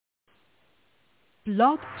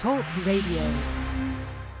Blog Talk Radio.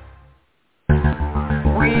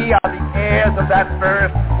 We are the heirs of that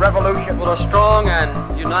first revolution. Will a strong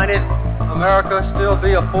and united America still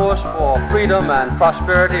be a force for freedom and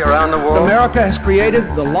prosperity around the world? America has created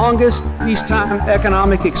the longest peacetime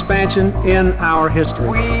economic expansion in our history.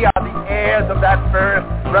 We are the heirs of that first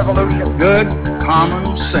revolution. Good common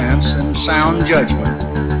sense and sound judgment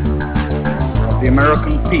of the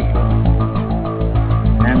American people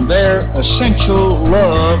and their essential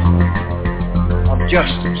love of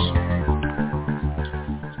justice.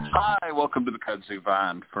 Hi, welcome to the Kudzu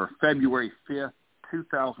Vine for February 5th,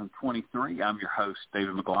 2023. I'm your host,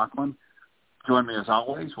 David McLaughlin. Join me as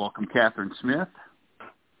always. Welcome, Catherine Smith.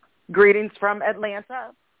 Greetings from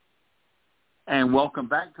Atlanta. And welcome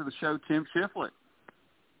back to the show, Tim Shiflett.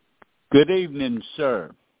 Good evening,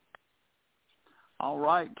 sir. All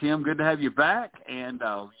right, Tim, good to have you back. And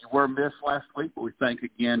you were missed last week, but we thank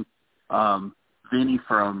again Vinny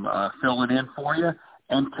from filling in for you.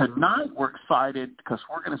 And tonight we're excited because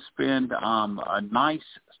we're going to spend a nice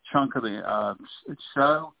chunk of the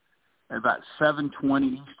show at about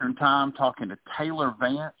 7:20 Eastern Time talking to Taylor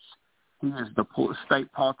Vance. He is the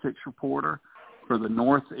state politics reporter for the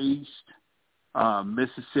Northeast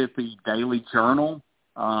Mississippi Daily Journal.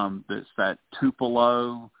 That's that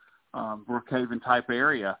Tupelo, Brookhaven type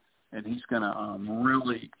area. And he's going to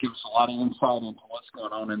really give us a lot of insight into what's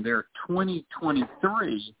going on in their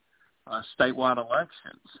 2023 statewide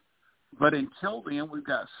elections. But until then, we've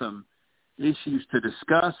got some issues to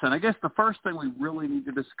discuss. And I guess the first thing we really need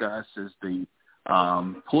to discuss is the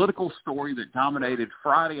political story that dominated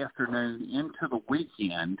Friday afternoon into the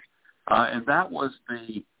weekend. And that was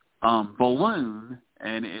the balloon.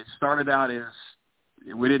 And it started out as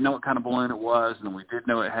we didn't know what kind of balloon it was. And we did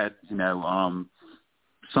know it had,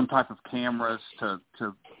 some type of cameras to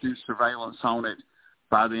do surveillance on it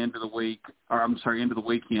by the end of the week, end of the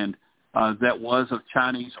weekend. That was of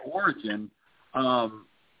Chinese origin.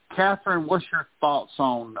 Catherine, what's your thoughts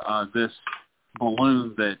on this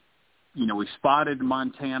balloon that, we spotted in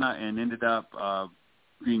Montana and ended up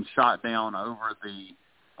being shot down over the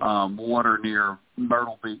water near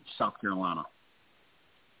Myrtle Beach, South Carolina?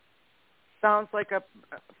 Sounds like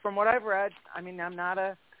from what I've read, I'm not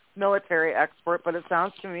a military expert, but it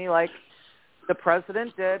sounds to me like the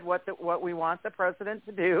president did what we want the president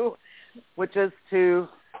to do, which is to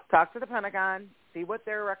talk to the Pentagon, see what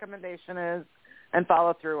their recommendation is, and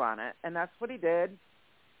follow through on it. And that's what he did,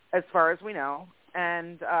 as far as we know.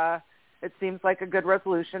 And it seems like a good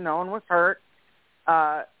resolution. No one was hurt.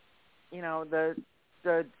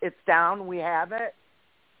 It's down. We have it.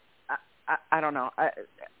 I don't know.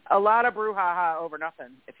 A lot of brouhaha over nothing,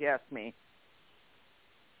 if you ask me.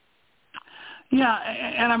 Yeah,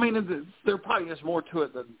 and there probably is more to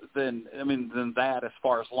it than that as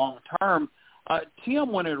far as long term.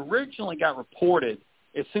 Tim, when it originally got reported,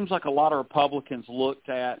 it seems like a lot of Republicans looked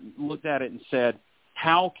at it and said,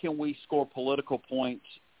 how can we score political points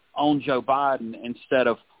on Joe Biden instead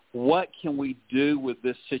of what can we do with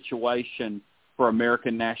this situation for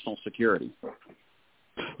American national security?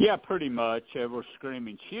 Yeah, pretty much. They were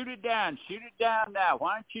screaming, shoot it down now.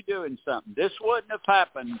 Why aren't you doing something? This wouldn't have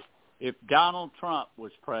happened if Donald Trump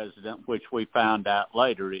was president, which we found out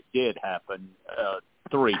later it did happen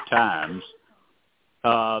 3 times.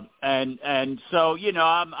 And so,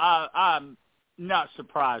 I'm not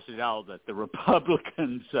surprised at all that the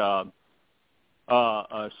Republicans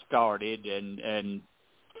started. And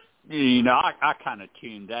I kind of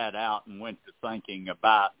tuned that out and went to thinking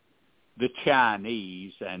about the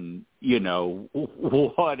Chinese and,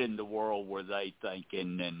 what in the world were they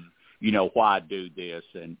thinking and, why do this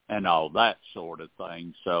and all that sort of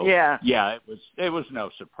thing. So, yeah, it was no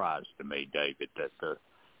surprise to me, David,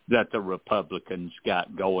 that the Republicans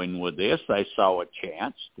got going with this. They saw a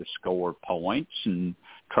chance to score points and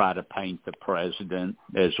try to paint the president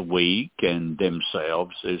as weak and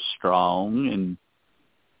themselves as strong. And,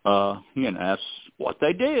 that's what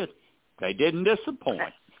they did. They didn't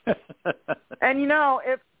disappoint. And,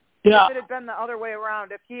 if it had been the other way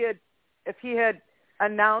around, if he had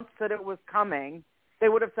announced that it was coming, they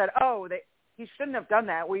would have said, he shouldn't have done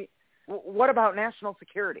that. What about national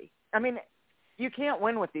security? You can't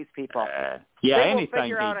win with these people. They will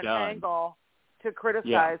figure out an angle to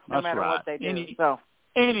criticize no matter what they do.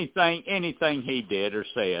 Anything he did or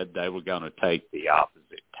said, they were going to take the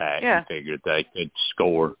opposite tack and figured they could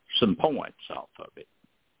score some points off of it.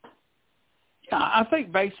 Yeah, I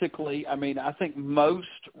think basically, I think most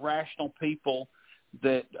rational people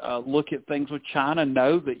that look at things with China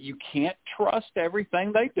know that you can't trust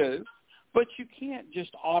everything they do. But you can't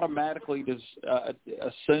just automatically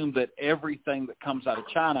assume that everything that comes out of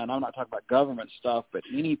China, and I'm not talking about government stuff, but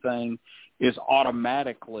anything is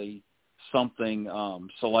automatically something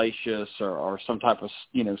salacious or some type of,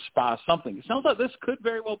 spy something. It sounds like this could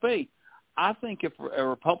very well be. I think if a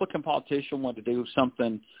Republican politician wanted to do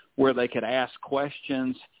something where they could ask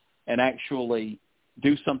questions and actually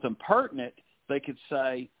do something pertinent, they could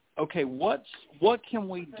say, okay, what can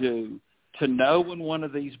we do to know when one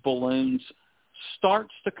of these balloons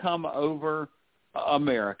starts to come over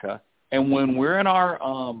America, and when we're in our,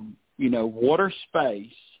 water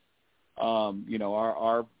space,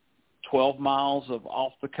 our 12 miles of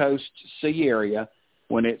off the coast sea area,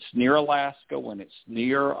 when it's near Alaska, when it's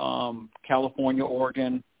near California,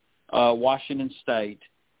 Oregon, Washington State,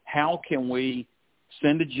 how can we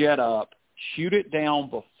send a jet up, shoot it down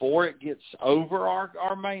before it gets over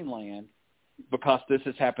our mainland, because this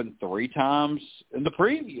has happened 3 times in the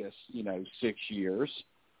previous, 6 years,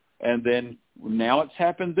 and then now it's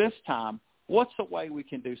happened this time. What's the way we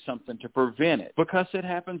can do something to prevent it? Because it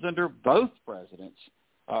happens under both presidents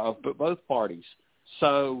of both parties.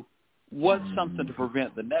 So what's something to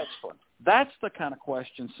prevent the next one? That's the kind of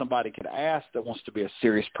question somebody could ask that wants to be a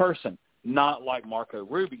serious person, not like Marco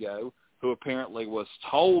Rubio, who apparently was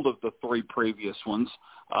told of the 3 previous ones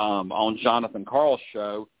on Jonathan Karl's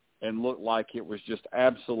show, and looked like it was just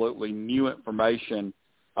absolutely new information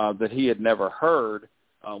that he had never heard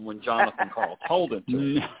when Jonathan Karl told him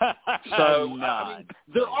to. So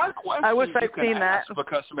there are questions I wish I'd seen that.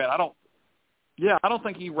 Because, I don't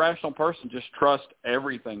think any rational person just trusts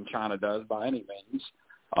everything China does by any means.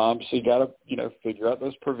 So you got to, figure out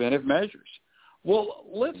those preventive measures. Well,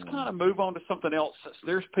 let's kind of move on to something else.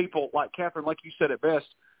 There's people like Catherine, like you said it best.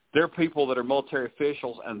 There are people that are military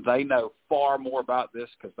officials, and they know far more about this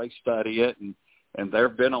because they study it, and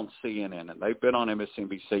they've been on CNN, and they've been on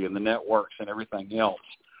MSNBC and the networks and everything else.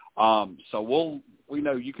 So we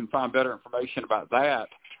know you can find better information about that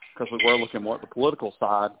because we were looking more at the political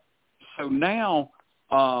side. So now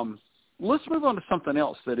let's move on to something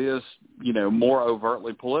else that is, more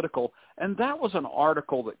overtly political, and that was an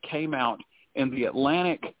article that came out in the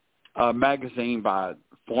Atlantic magazine by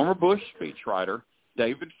former Bush speechwriter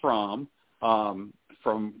David Frum,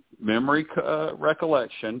 from memory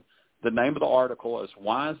recollection. The name of the article is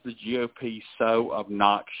 "Why is the GOP so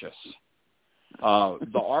obnoxious?"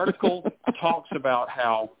 The article talks about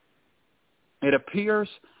how it appears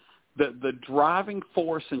that the driving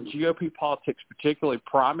force in GOP politics, particularly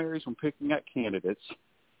primaries when picking out candidates,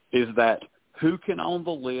 is that who can own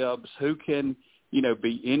the libs, who can,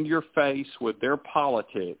 be in your face with their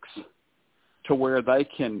politics, to where they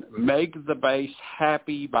can make the base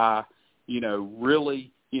happy by,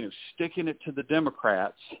 really, sticking it to the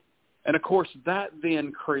Democrats. And, of course, that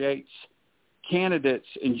then creates candidates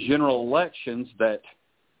in general elections that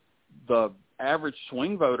the average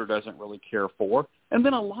swing voter doesn't really care for. And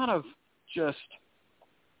then a lot of just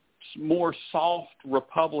more soft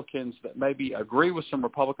Republicans that maybe agree with some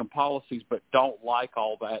Republican policies but don't like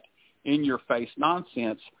all that in-your-face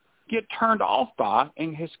nonsense get turned off by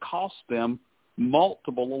and has cost them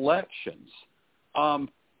multiple elections.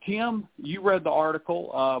 Tim, you read the article.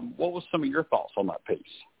 What was some of your thoughts on that piece?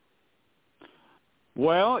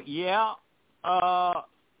 Well,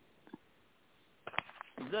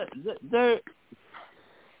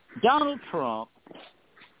 Donald Trump,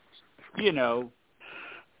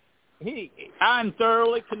 I'm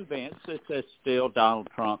thoroughly convinced that that's still Donald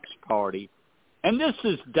Trump's party. And this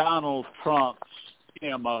is Donald Trump's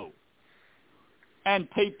MO. And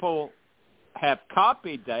people have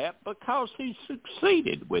copied that because he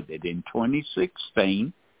succeeded with it in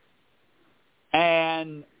 2016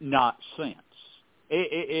 and not since.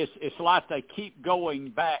 It's like they keep going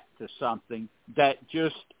back to something that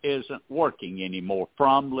just isn't working anymore.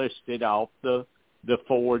 Frum listed off the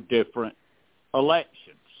 4 different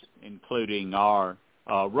elections, including our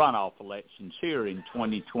runoff elections here in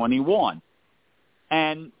 2021.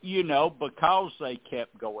 And, because they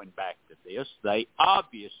kept going back to this, they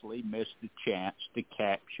obviously missed a chance to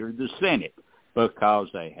capture the Senate because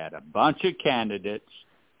they had a bunch of candidates,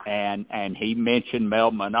 and he mentioned Mel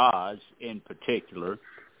Minaj in particular.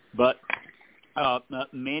 But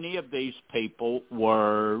many of these people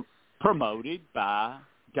were promoted by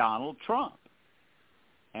Donald Trump.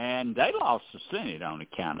 And they lost the Senate on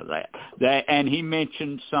account of that. And he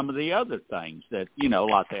mentioned some of the other things that,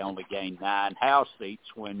 like they only gained 9 House seats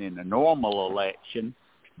when in a normal election,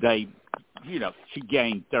 she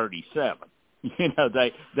gained 37.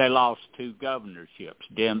 They lost 2 governorships.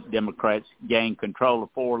 Democrats gained control of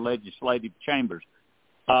 4 legislative chambers.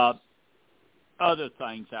 other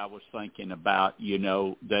things I was thinking about,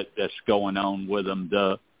 that's going on with them.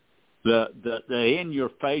 The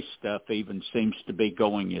in-your-face stuff even seems to be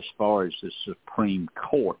going as far as the Supreme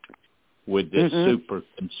Court with this super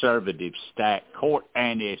conservative stacked court,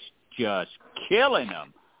 and it's just killing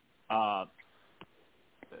them.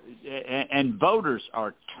 And voters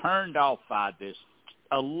are turned off by this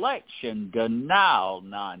election denial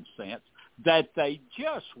nonsense that they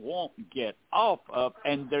just won't get off of,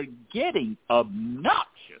 and they're getting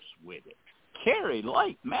obnoxious with it. Carrie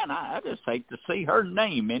Lake, man, I just hate to see her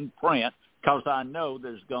name in print because I know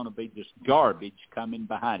there's going to be this garbage coming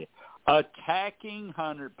behind it. Attacking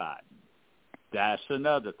Hunter Biden. That's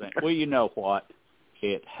another thing. Well, you know what?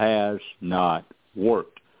 It has not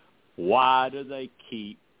worked. Why do they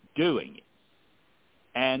keep doing it?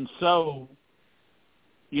 And so,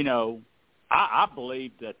 I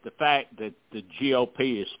believe that the fact that the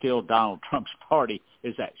GOP is still Donald Trump's party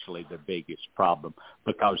is actually the biggest problem,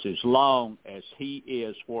 because as long as he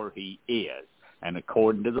is where he is, and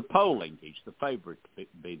according to the polling, he's the favorite to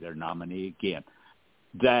be their nominee again,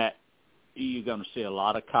 that you're going to see a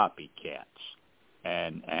lot of copycats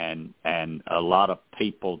and a lot of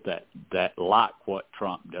people that like what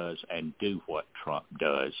Trump does and do what Trump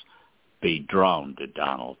does be drawn to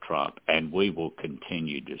Donald Trump, and we will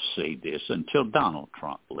continue to see this until Donald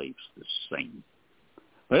Trump leaves the scene.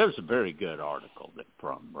 But it was a very good article that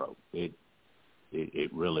Trump wrote. It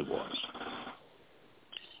really was.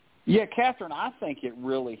 Yeah, Catherine, I think it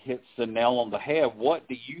really hits the nail on the head. What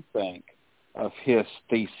do you think of his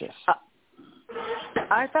thesis?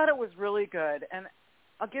 I thought it was really good, and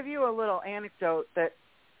I'll give you a little anecdote that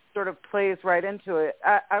sort of plays right into it.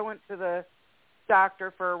 I went to the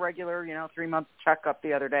doctor for a regular, 3-month checkup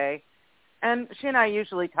the other day, and she and I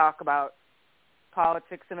usually talk about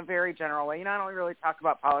politics in a very general way. I don't really talk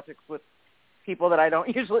about politics with people that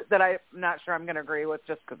I'm not sure I'm going to agree with,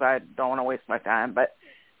 just because I don't want to waste my time. But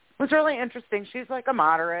it was really interesting. She's like a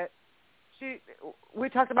moderate. We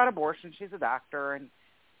talked about abortion. She's a doctor,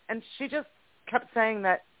 and she just kept saying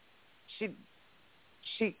that she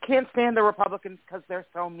can't stand the Republicans because they're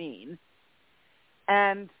so mean,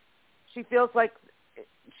 and she feels like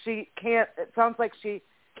it sounds like she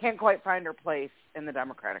can't quite find her place in the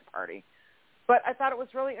Democratic Party. But I thought it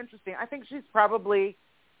was really interesting. I think she's probably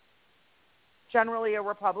generally a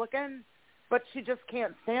Republican, but she just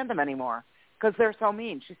can't stand them anymore because they're so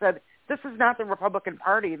mean. She said, this is not the Republican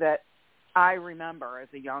Party that I remember as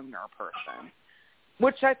a younger person,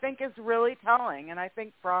 which I think is really telling. And I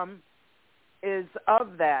think is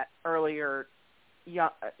of that earlier,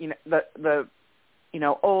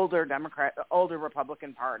 older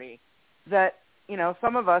Republican Party that,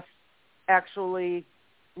 some of us actually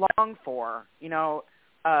long for,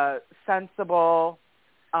 sensible,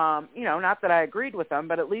 not that I agreed with them,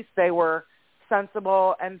 but at least they were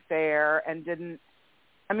sensible and fair and didn't,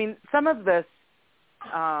 some of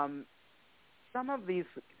these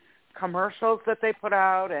commercials that they put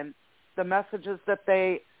out and the messages that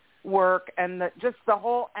they work and just the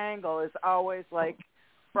whole angle is always like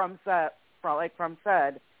from said,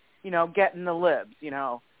 getting the libs,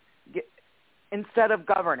 instead of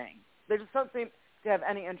governing. They just don't seem to have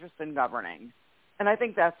any interest in governing. And I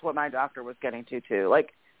think that's what my doctor was getting to too.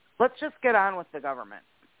 Like, let's just get on with the government.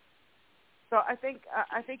 So I think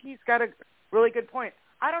he's got a really good point.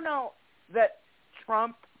 I don't know that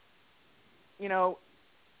Trump,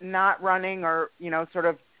 not running or, sort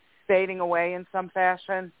of fading away in some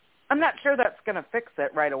fashion, I'm not sure that's going to fix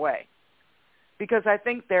it right away, because I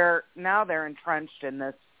think they're entrenched in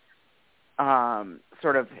this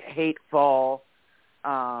sort of hateful,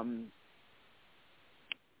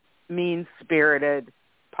 mean-spirited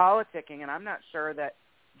politicking, and I'm not sure that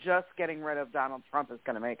just getting rid of Donald Trump is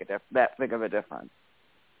going to make that big of a difference.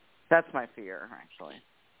 That's my fear, actually.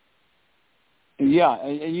 Yeah,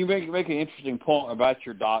 and you make an interesting point about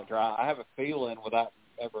your doctor. I have a feeling, without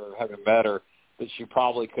ever having met her, that she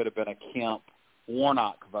probably could have been a Kemp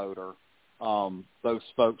Warnock voter. Those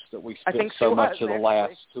folks that we spent so much of the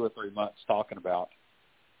last 2 or 3 months talking about.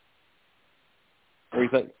 What do you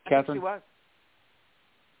think, Catherine?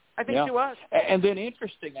 I think she was. And then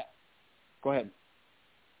interesting. Go ahead.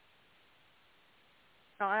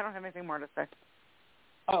 No, I don't have anything more to say.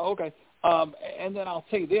 Oh, okay. And then I'll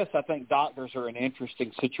tell you this. I think doctors are in an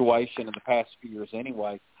interesting situation in the past few years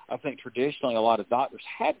anyway. I think traditionally a lot of doctors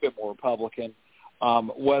had been more Republican,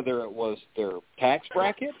 whether it was their tax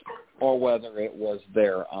bracket or whether it was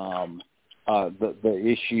their the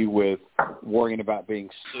issue with worrying about being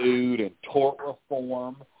sued and tort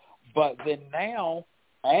reform. But then now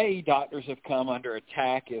doctors have come under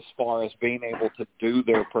attack as far as being able to do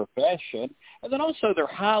their profession, and then also they're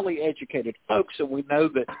highly educated folks, and we know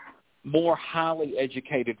that more highly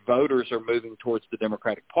educated voters are moving towards the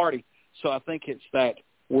Democratic Party. So I think it's that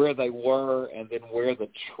where they were and then where the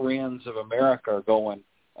trends of America are going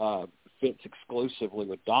fits exclusively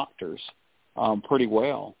with doctors pretty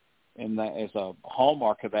well, and that is a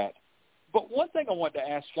hallmark of that. But one thing I wanted to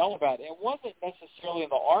ask y'all about, it wasn't necessarily in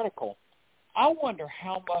the article, I wonder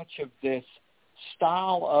how much of this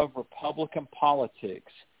style of Republican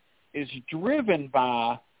politics is driven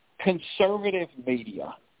by conservative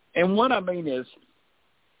media. And what I mean is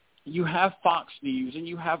you have Fox News and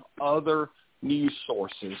you have other news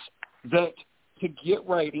sources that to get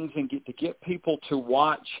ratings and to get people to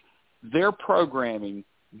watch their programming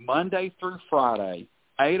Monday through Friday,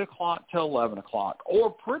 8 o'clock to 11 o'clock,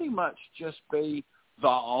 or pretty much just be the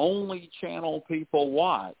only channel people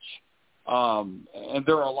watch. And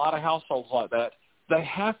there are a lot of households like that. They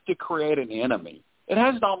have to create an enemy. It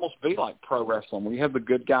has to almost be like pro wrestling where you have the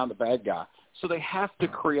good guy and the bad guy. So they have to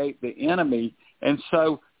create the enemy. And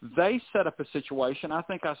so they set up a situation. I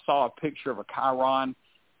think I saw a picture of a chyron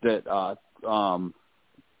that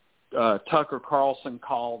Tucker Carlson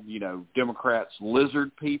called, Democrats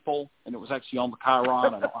lizard people, and it was actually on the chyron. I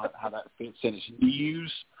don't know how that fits in as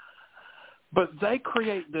news. But they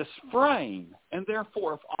create this frame, and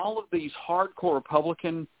therefore if all of these hardcore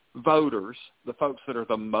Republican voters, the folks that are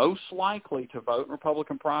the most likely to vote in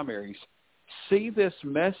Republican primaries, see this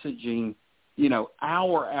messaging,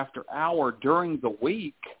 hour after hour during the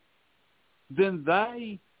week, then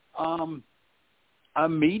they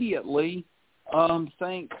immediately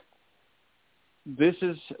think this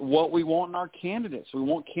is what we want in our candidates. We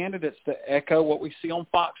want candidates to echo what we see on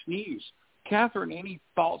Fox News. Catherine, any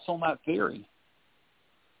thoughts on that theory?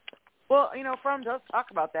 Well, Fromm does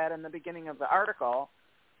talk about that in the beginning of the article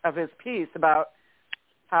of his piece about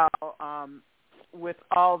how with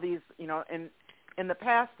all these, in the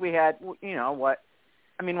past we had, when I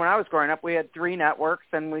was growing up, we had 3 networks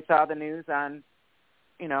and we saw the news on,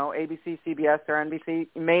 ABC, CBS, or NBC.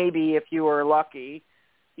 Maybe if you were lucky,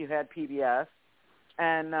 you had PBS.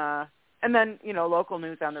 And then, local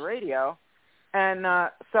news on the radio. And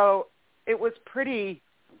so it was pretty,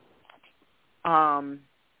 it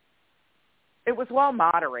was well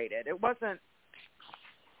moderated. It wasn't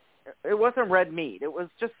red meat. It was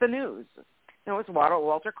just the news. It was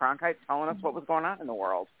Walter Cronkite telling us what was going on in the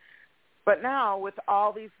world. But now with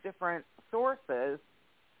all these different sources,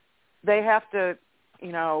 they have to,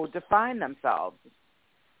 define themselves.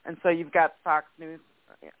 And so you've got Fox News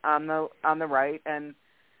on the right and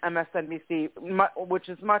MSNBC, which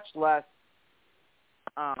is much less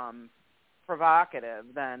provocative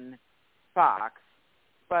than Fox.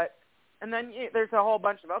 And then there's a whole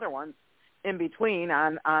bunch of other ones in between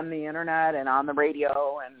on the internet and on the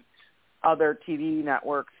radio and other TV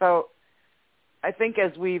networks. So I think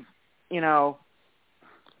as we've, they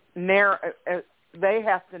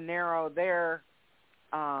have to narrow their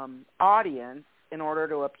audience in order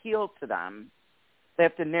to appeal to them. They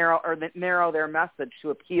have to narrow their message to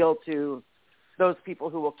appeal to those people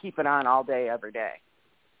who will keep it on all day, every day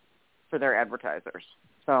for their advertisers.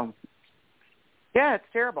 So, yeah, it's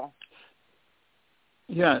terrible.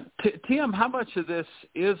 Yeah. Tim, how much of this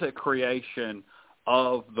is a creation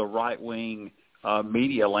of the right-wing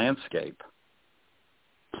media landscape?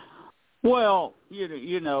 Well,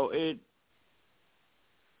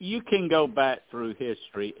 you can go back through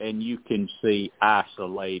history and you can see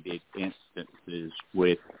isolated instances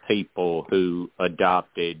with people who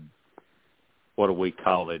adopted, what do we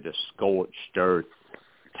call it, a scorched earth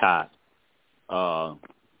type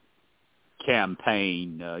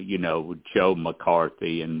campaign, with Joe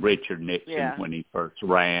McCarthy and Richard Nixon when he first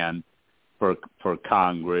ran for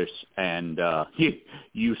Congress. And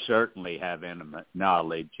you certainly have intimate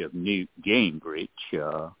knowledge of Newt Gingrich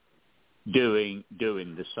doing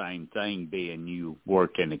the same thing, being you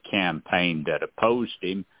work in a campaign that opposed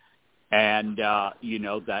him. And,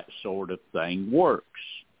 that sort of thing works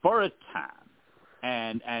for a time.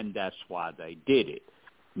 And that's why they did it.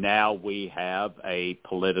 Now we have a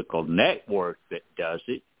political network that does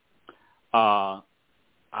it.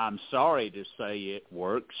 I'm sorry to say it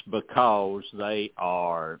works because they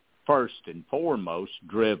are first and foremost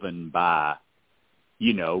driven by,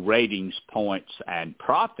 ratings points and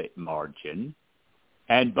profit margin,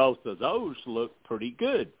 and both of those look pretty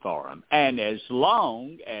good for them. And as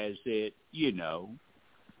long as it,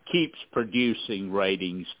 keeps producing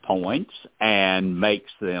ratings points and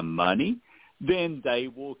makes them money, then they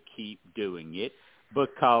will keep doing it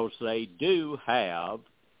because they do have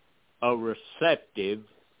a receptive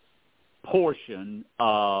portion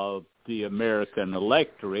of the American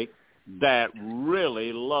electorate that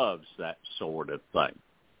really loves that sort of thing.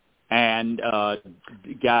 And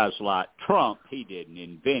guys like Trump, he didn't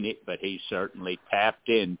invent it, but he certainly tapped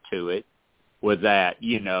into it with that,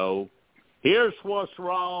 here's what's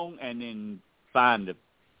wrong, and then find a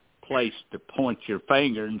place to point your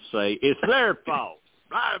finger and say, it's their fault,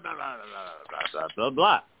 blah, blah, blah, blah, blah, blah,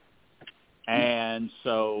 blah. And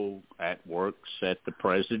so that works at the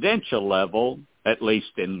presidential level, at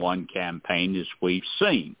least in one campaign, as we've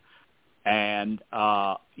seen. And,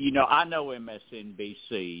 I know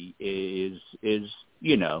MSNBC is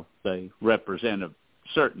they represent a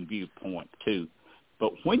certain viewpoint too.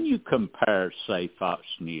 But when you compare, say, Fox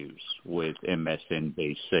News with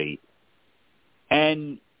MSNBC,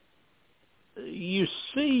 and you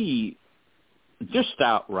see just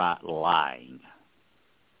outright lying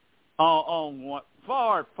on what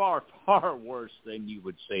far, far, far worse than you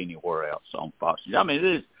would see anywhere else on Fox News. I mean,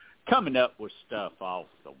 it's coming up with stuff off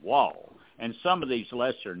the wall. And some of these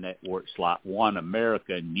lesser networks like One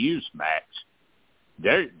America and Newsmax,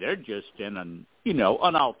 they're just in an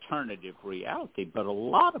alternative reality. But a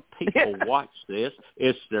lot of people watch this.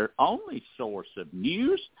 It's their only source of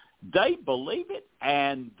news. They believe it,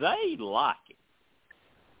 and they like it.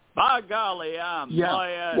 By golly, I'm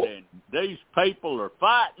glad, and these people are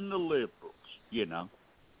fighting the liberals,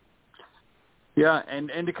 Yeah, and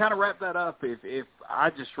to kind of wrap that up, if I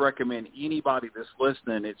just recommend anybody that's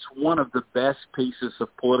listening, it's one of the best pieces of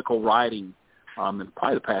political writing in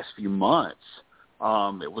probably the past few months.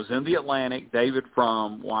 It was in the Atlantic. David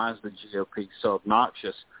Frum, Why is the GOP So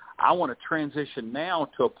Obnoxious? I want to transition now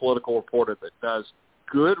to a political reporter that does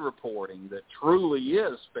good reporting, that truly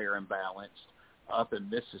is fair and balanced up in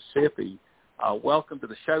Mississippi. Welcome to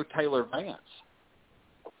the show, Taylor Vance.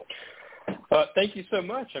 Thank you so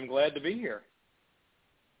much. I'm glad to be here.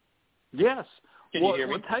 Yes. Can you hear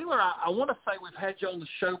me? Well, Taylor, I want to say we've had you on the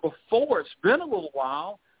show before. It's been a little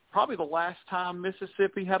while, probably the last time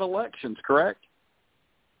Mississippi had elections, correct?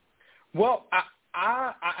 Well,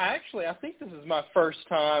 I actually think this is my first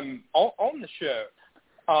time on the show.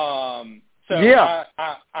 I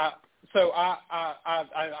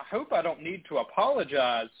hope I don't need to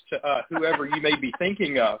apologize to whoever you may be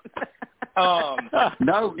thinking of.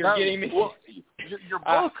 No, getting me. Well, your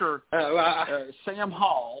booker, Sam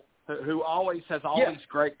Hall, who always has all these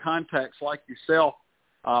great contacts like yourself.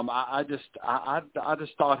 I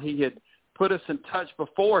just thought he had put us in touch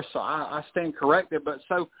before, so I stand corrected. But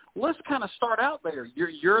so let's kind of start out there.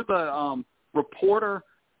 You're the reporter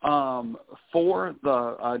for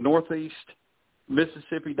the Northeast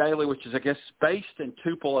Mississippi Daily, which is, I guess, based in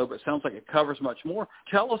Tupelo, but sounds like it covers much more.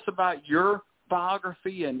 Tell us about your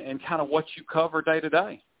biography and kind of what you cover day to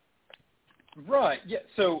day. Right. Yeah.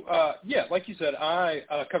 So, like you said, I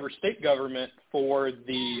cover state government for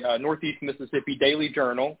the Northeast Mississippi Daily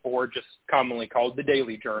Journal, or just commonly called the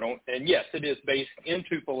Daily Journal. And yes, it is based in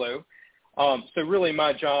Tupelo. So really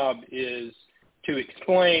my job is to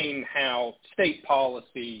explain how state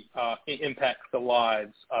policy impacts the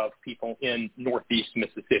lives of people in Northeast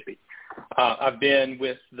Mississippi. I've been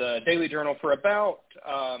with the Daily Journal for about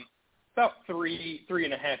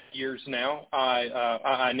 3.5 years now.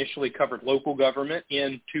 I initially covered local government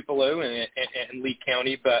in Tupelo and Lee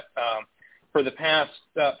County, but for the past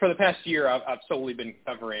year, I've solely been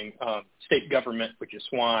covering state government, which is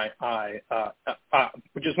why I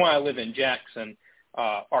live in Jackson,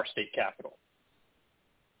 our state capital.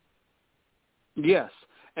 Yes,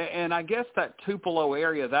 and I guess that Tupelo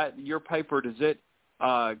area, that your paper, does it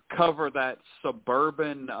cover that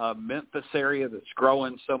suburban Memphis area that's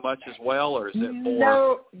growing so much as well, or is it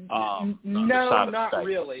more? No, not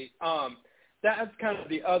really. That's kind of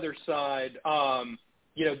the other side.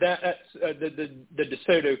 That's the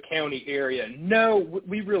DeSoto County area. No,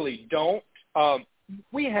 we really don't.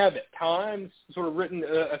 We have at times sort of written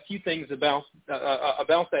a few things about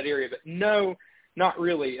that area, but no, not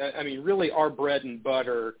really. I mean, really, our bread and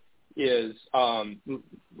butter is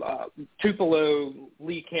Tupelo,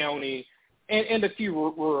 Lee County, and a few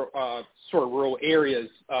sort of rural areas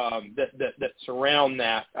that surround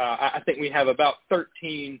that. I think we have about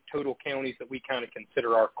 13 total counties that we kind of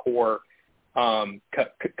consider our core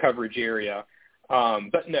coverage area.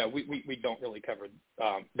 But no, we don't really cover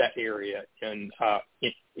that area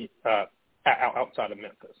outside of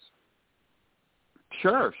Memphis.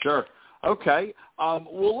 Sure. Okay.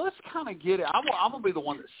 Well, let's kind of get it. I'm going to be the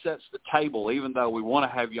one that sets the table, even though we want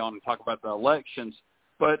to have you on and talk about the elections.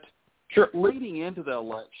 But leading into the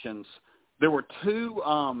elections, there were two,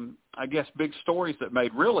 I guess, big stories that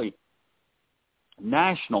made really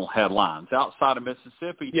national headlines outside of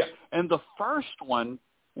Mississippi. Yeah. And the first one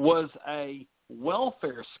was a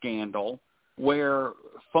welfare scandal where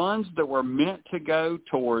funds that were meant to go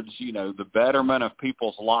towards, the betterment of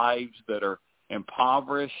people's lives that are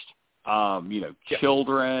impoverished,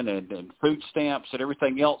 children and food stamps and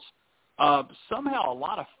everything else, somehow a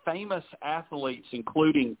lot of famous athletes,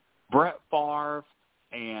 including Brett Favre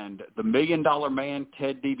and the $1 Million Man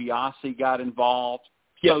Ted DiBiase, got involved.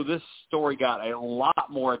 So this story got a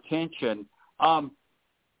lot more attention.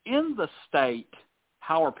 In the state,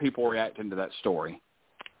 how are people reacting to that story?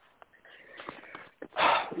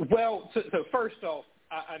 Well, so first off,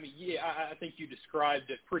 I think you described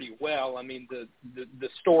it pretty well. I mean, the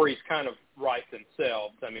stories kind of write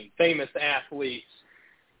themselves. I mean, famous athletes,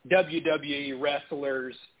 WWE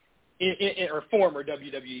wrestlers, or former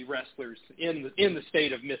WWE wrestlers in the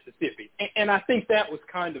state of Mississippi, and I think that was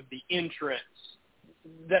kind of the entrance.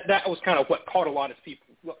 That was kind of what caught a lot of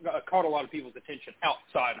people's attention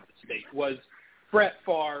outside of the state was Brett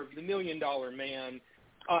Favre, the $1 Million Man,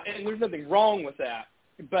 and there's nothing wrong with that.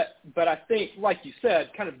 But I think, like you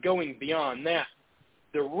said, kind of going beyond that,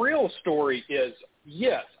 the real story is,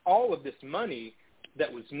 yes, all of this money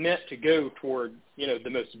that was meant to go toward, the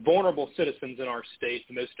most vulnerable citizens in our state,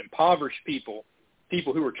 the most impoverished people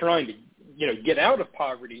who were trying to, get out of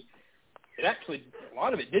poverty, it actually, a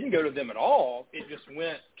lot of it didn't go to them at all. It just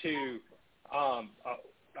went to a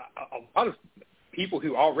lot of people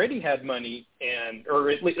who already had money,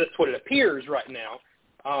 or at least that's what it appears right now.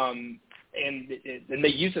 And they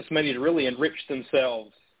use this money to really enrich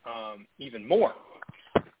themselves even more.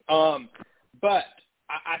 But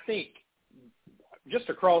I think just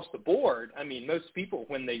across the board, I mean, most people,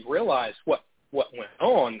 when they realize what went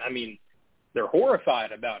on, I mean, they're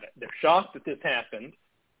horrified about it. They're shocked that this happened.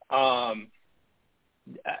 I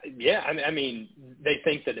mean, they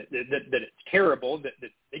think that it's terrible. That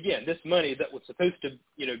again, this money that was supposed to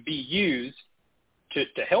be used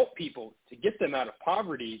to help people, to get them out of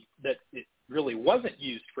poverty, that it really wasn't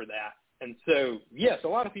used for that. And so, yes, a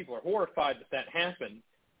lot of people are horrified that happened.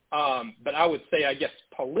 But I would say, I guess,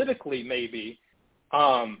 politically maybe,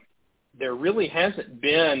 there really hasn't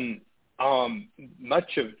been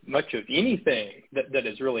much of anything that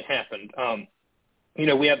has really happened.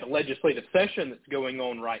 We have the legislative session that's going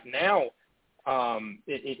on right now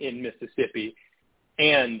in Mississippi.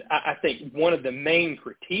 And I think one of the main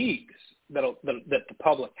critiques that the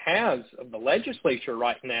public has of the legislature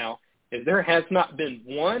right now is there has not been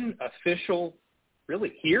one official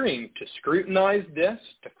really hearing to scrutinize this,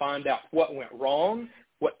 to find out what went wrong,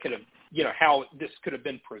 what could have, how this could have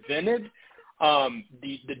been prevented.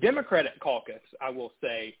 The Democratic caucus, I will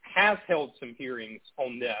say, has held some hearings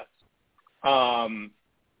on this.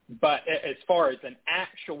 But as far as an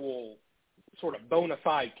actual sort of bona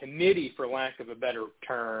fide committee, for lack of a better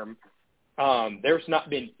term, there's not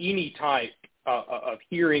been any type of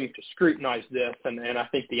hearing to scrutinize this. And I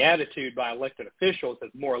think the attitude by elected officials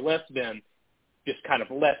has more or less been just kind of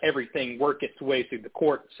let everything work its way through the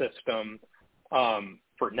court system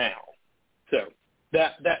for now. So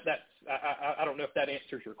that's I don't know if that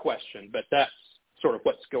answers your question, but that's sort of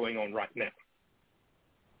what's going on right now.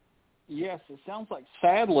 Yes, it sounds like,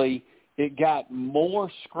 sadly, it got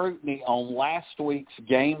more scrutiny on last week's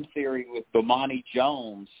game theory with Bomani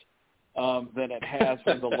Jones than it has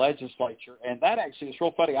with the legislature. And that actually is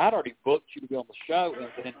real funny. I'd already booked you to be on the show, and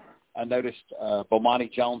then I noticed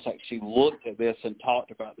Bomani Jones actually looked at this and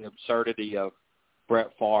talked about the absurdity of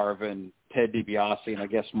Brett Favre and Ted DiBiase and I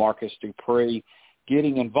guess Marcus Dupree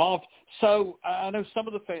getting involved. So I know some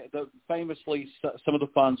of famously some of the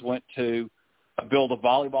funds went to build a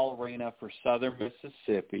volleyball arena for Southern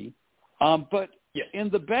Mississippi. But in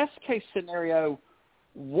the best case scenario,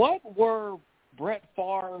 what were Brett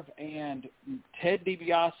Favre and Ted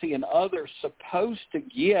DiBiase and others supposed to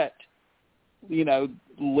get,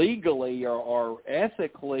 legally or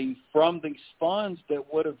ethically from these funds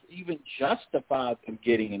that would have even justified them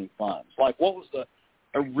getting any funds? Like, what was the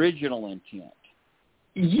original intent?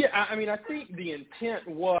 Yeah, I mean, I think the intent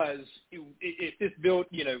was, if this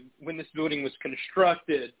when this building was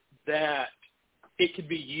constructed, that it could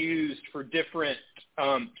be used for different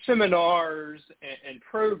seminars and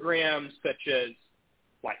programs such as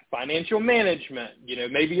like financial management,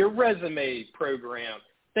 maybe a resume program,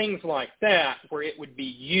 things like that, where it would be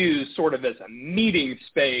used sort of as a meeting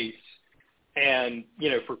space and,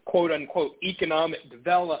 for quote unquote economic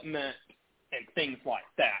development and things like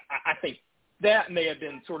that. I think that may have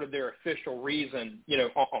been sort of their official reason,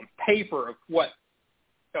 on paper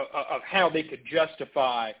of how they could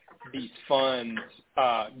justify these funds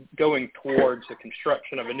going towards the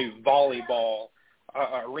construction of a new volleyball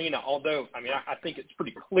arena. Although, I mean, I think it's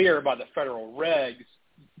pretty clear by the federal regs,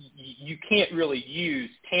 you can't really use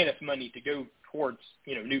TANF money to go towards,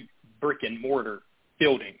 new brick and mortar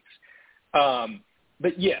buildings.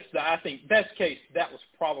 But yes, I think best case, that was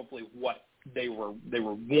probably what they were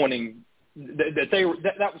wanting,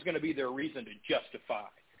 that was going to be their reason to justify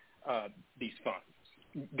these funds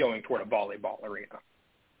going toward a volleyball arena.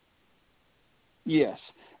 Yes.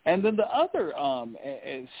 And then the other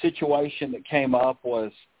situation that came up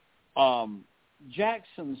was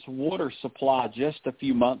Jackson's water supply just a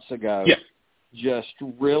few months ago just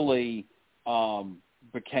really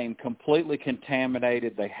became completely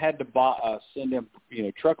contaminated. They had to send in,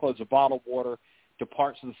 truckloads of bottled water to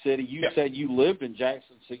parts of the city. You said you lived in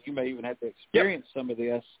Jackson, so you may even have to experience some of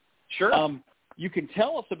this. Sure. You can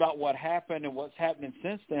tell us about what happened and what's happening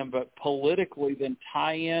since then, but politically then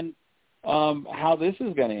tie in how this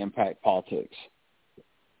is going to impact politics.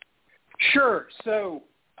 Sure. So,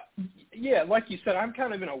 like you said, I'm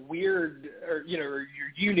kind of in a weird or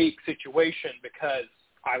unique situation because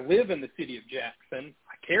I live in the city of Jackson.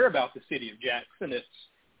 I care about the city of Jackson. It's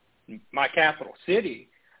my capital city.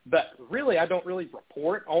 But really, I don't really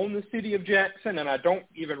report on the city of Jackson, and I don't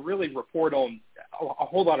even really report on a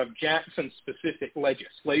whole lot of Jackson-specific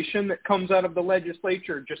legislation that comes out of the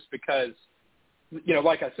legislature just because,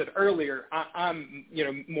 like I said earlier, I'm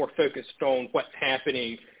more focused on what's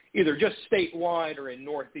happening either just statewide or in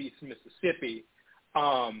Northeast Mississippi.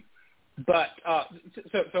 So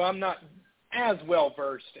I'm not as well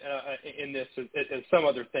versed in this as some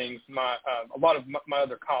other things. A lot of my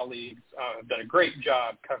other colleagues have done a great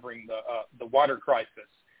job covering the water crisis.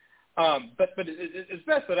 But as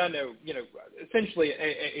best that I know, essentially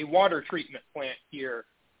a water treatment plant here,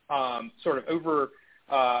 sort of over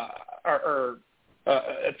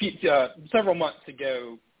several months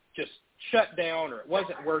ago, just shut down, or it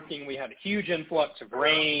wasn't working. We had a huge influx of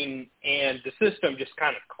rain, and the system just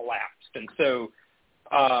kind of collapsed. And so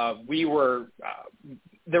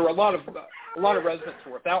there were a lot of residents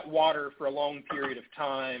who were without water for a long period of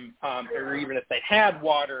time, or even if they had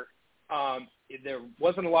water, there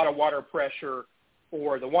wasn't a lot of water pressure,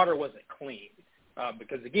 or the water wasn't clean,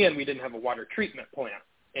 because again, we didn't have a water treatment plant.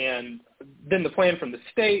 And then the plan from the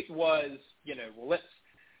state was, let's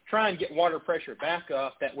try and get water pressure back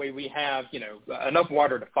up. That way we have, enough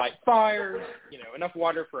water to fight fires, enough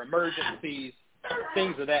water for emergencies,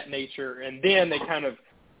 things of that nature. And then they kind of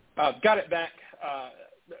got it back,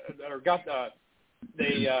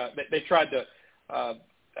 they tried to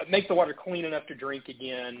make the water clean enough to drink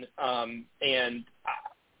again, and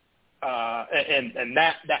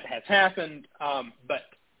that has happened. But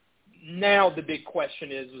now the big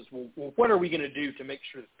question is well, what are we going to do to make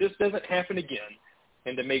sure that this doesn't happen again,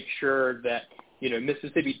 and to make sure that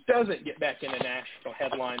Mississippi doesn't get back into national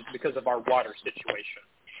headlines because of our water situation?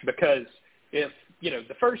 Because if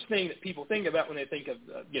the first thing that people think about when they think of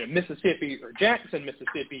Mississippi or Jackson,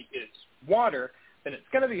 Mississippi is water, then it's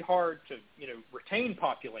going to be hard to retain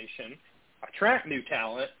population, attract new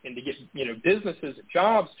talent, and to get businesses and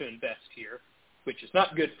jobs to invest here, which is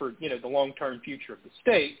not good for the long-term future of the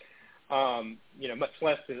state, much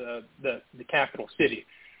less the capital city.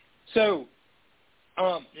 So,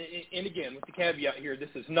 and again, with the caveat here, this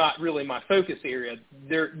is not really my focus area.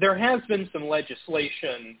 There has been some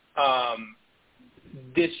legislation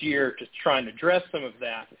this year to try and address some of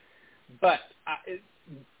that, but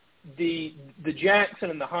the Jackson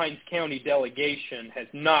and the Hinds County delegation has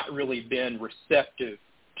not really been receptive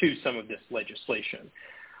to some of this legislation,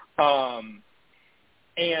 and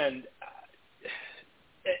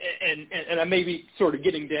I may be sort of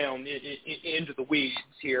getting down into the weeds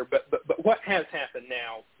here, but what has happened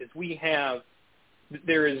now is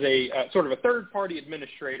there is a sort of a third-party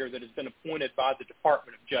administrator that has been appointed by the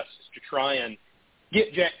Department of Justice to try and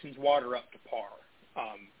get Jackson's water up to par,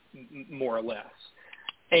 more or less.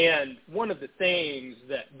 And one of the things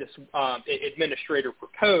that this administrator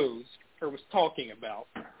proposed or was talking about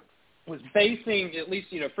was basing, at least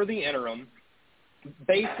for the interim,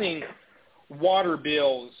 basing water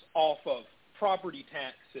bills off of property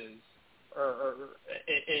taxes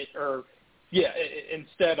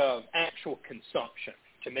instead of actual consumption,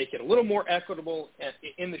 to make it a little more equitable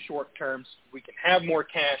in the short term, so we can have more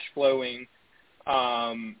cash flowing,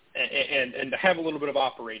 and to have a little bit of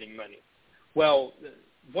operating money. Well,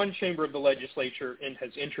 one chamber of the legislature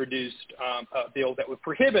has introduced a bill that would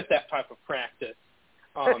prohibit that type of practice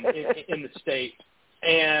in the state,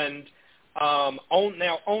 and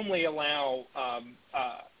now only allow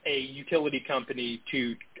a utility company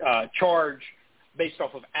to charge based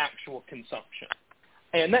off of actual consumption.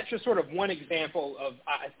 And that's just sort of one example of,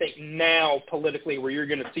 I think, now politically where you're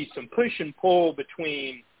going to see some push and pull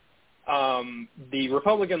between the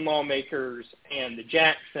Republican lawmakers and the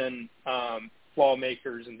Jackson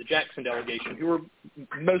lawmakers and the Jackson delegation, who were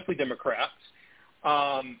mostly Democrats,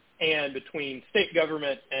 and between state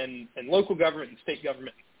government and local government and state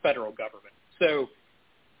government and federal government. So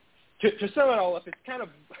to sum it all up, it's kind of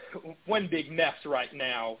one big mess right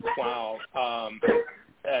now while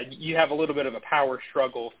you have a little bit of a power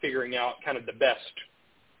struggle figuring out kind of the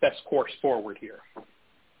best course forward here.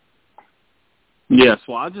 Yes,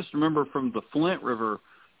 well, I just remember from the Flint River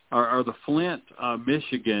or the Flint,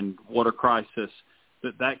 Michigan water crisis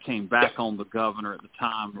that came back on the governor at the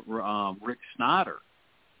time, Rick Snyder.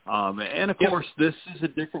 And of course, this is a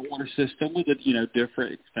different water system with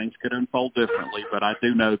different things could unfold differently. But I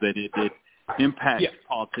do know that it did impact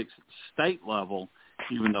politics at the state level,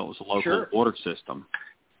 even though it was a local water system.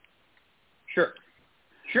 Sure.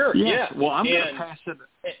 Yes. Yeah. Well, I'm going to pass it.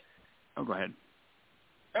 Oh, go ahead.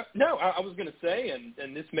 No, I was going to say,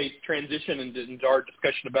 and this may transition into our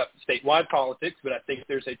discussion about statewide politics, but I think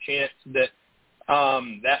there's a chance that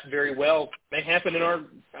that very well may happen in our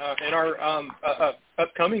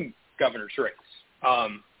upcoming governor's race.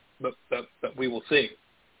 But we will see.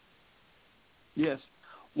 Yes.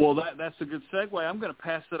 Well, that's a good segue. I'm going to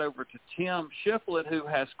pass it over to Tim Shiflett, who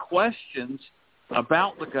has questions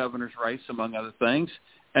about the governor's race, among other things.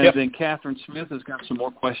 And then Catherine Smith has got some more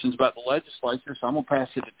questions about the legislature, so I'm going to pass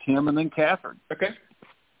it to Tim and then Catherine. Okay.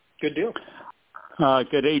 Good deal.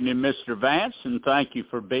 Good evening, Mr. Vance, and thank you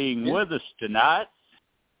for being with us tonight.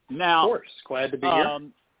 Now, of course. Glad to be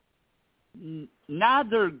here.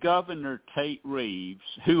 Neither Governor Tate Reeves,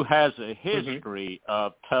 who has a history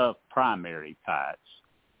of tough primary fights,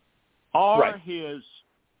 or his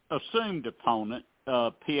assumed opponent,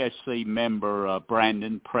 PSC member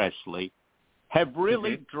Brandon Presley, have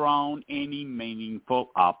really drawn any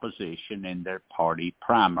meaningful opposition in their party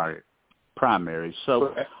primaries.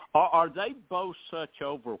 So are they both such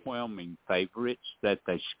overwhelming favorites that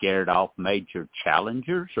they scared off major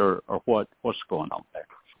challengers, or what's going on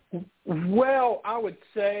there? Well, I would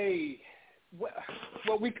say,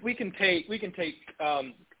 we can take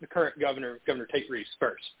the current Governor Tate Reeves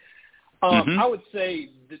first. I would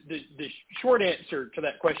say the short answer to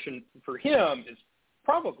that question for him is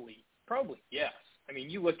probably yes. I mean,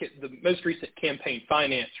 you look at the most recent campaign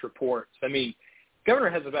finance reports. I mean, Governor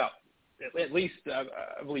has about at least, I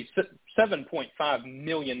believe, $7.5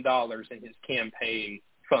 million in his campaign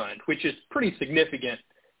fund, which is pretty significant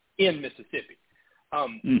in Mississippi.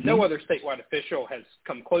 No other statewide official has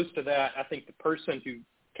come close to that. I think the person who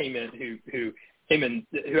has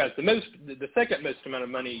the second most amount of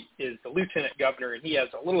money is the lieutenant governor, and he has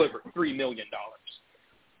a little over $3 million.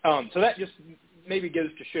 So that just maybe goes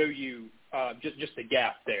to show you just the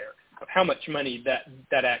gap there of how much money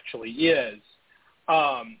that actually is.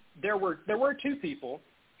 There were two people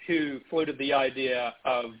who floated the idea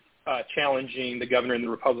of challenging the governor in the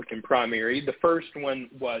Republican primary. The first one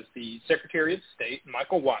was the Secretary of State,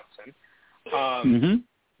 Michael Watson.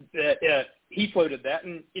 He floated that,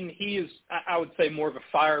 and he is, I would say, more of a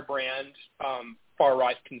firebrand,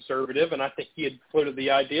 far-right conservative, and I think he had floated the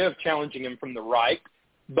idea of challenging him from the right.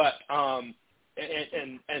 But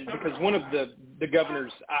and because one of the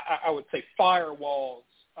governor's, I would say, firewalls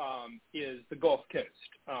is the Gulf Coast.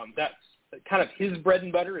 That's kind of his bread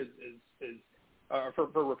and butter is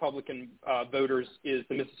for Republican voters is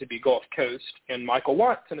the Mississippi Gulf Coast, and Michael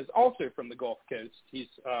Watson is also from the Gulf Coast. He's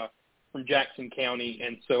from Jackson County,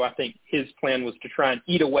 and so I think his plan was to try and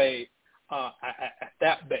eat away at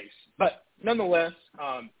that base. But nonetheless,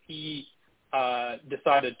 he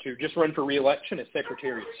decided to just run for re-election as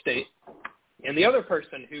Secretary of State. And the other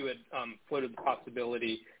person who had floated the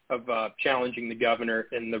possibility of challenging the governor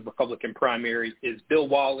in the Republican primary is Bill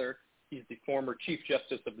Waller. He's the former Chief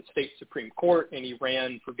Justice of the state Supreme Court, and he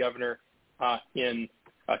ran for governor in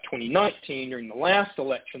 2019 during the last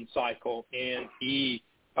election cycle. And he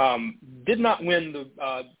did not win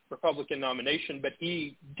the Republican nomination, but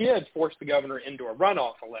he did force the governor into a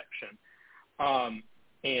runoff election.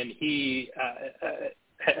 And he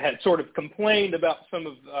had sort of complained about some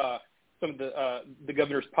of the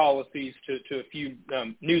governor's policies to a few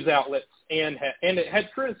news outlets, and had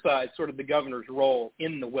criticized sort of the governor's role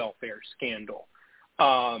in the welfare scandal.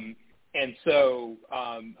 And so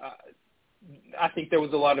I think there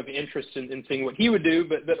was a lot of interest in seeing what he would do,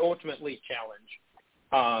 but ultimately challenge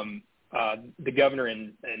the governor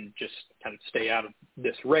and just kind of stay out of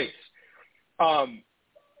this race.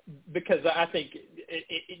 Because I think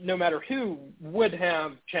no matter who would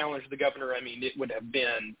have challenged the governor, I mean, it would have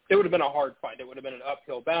been a hard fight. It would have been an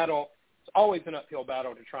uphill battle. It's always an uphill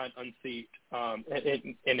battle to try and unseat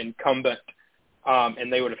an incumbent,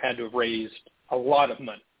 and they would have had to have raised a lot of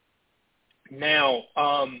money. Now,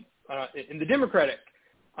 in the Democratic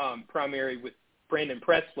primary with Brandon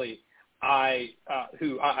Presley,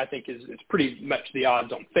 who I think is pretty much the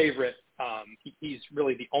odds-on favorite. He's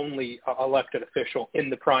really the only elected official in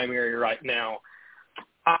the primary right now.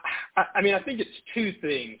 I mean, I think it's two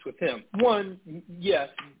things with him. One, yes,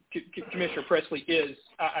 Commissioner Presley is,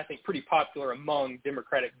 I think, pretty popular among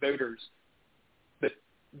Democratic voters. But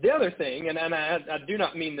the other thing, and I do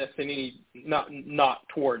not mean this in any not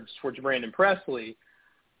towards Brandon Presley,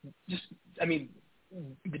 just, I mean,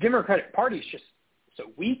 the Democratic Party is just so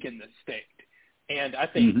weak in this state. And I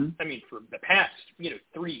think, I mean, for the past,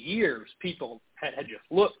 3 years, people had just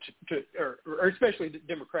looked to, or especially the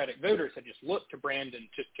Democratic voters had just looked to Brandon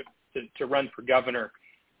to run for governor.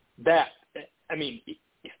 That, I mean,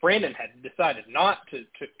 if Brandon had decided not to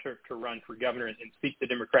run for governor and seek the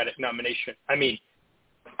Democratic nomination, I mean,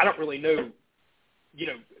 I don't really know,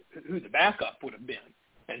 who the backup would have been.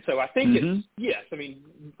 And so I think it's, yes, I mean,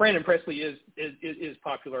 Brandon Presley is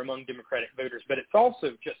popular among Democratic voters, but it's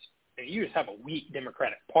also just, you just have a weak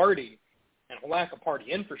Democratic Party and a lack of party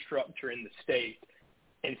infrastructure in the state.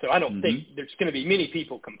 And so I don't think there's going to be many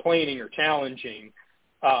people complaining or challenging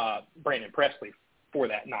Brandon Presley for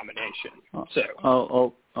that nomination.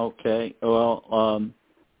 So. Okay. Well,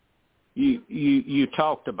 you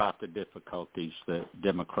talked about the difficulties that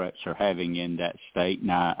Democrats are having in that state.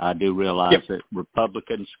 Now, I do realize that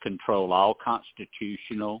Republicans control all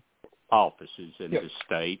constitutional offices in the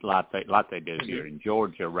state, like they do here in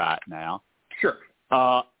Georgia right now. Sure.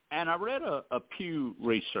 And I read a Pew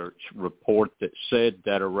Research report that said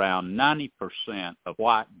that around 90% of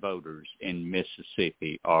white voters in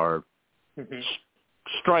Mississippi are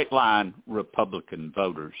straight-line Republican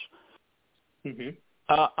voters.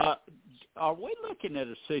 Are we looking at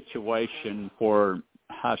a situation where,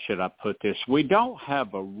 how should I put this, we don't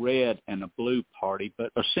have a red and a blue party,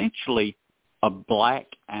 but essentially a black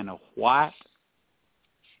and a white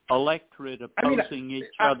electorate opposing each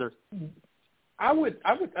other? I would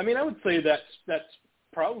say that's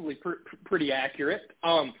probably pretty accurate.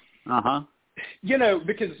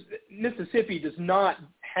 Because Mississippi does not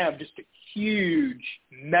have just a huge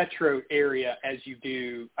metro area as you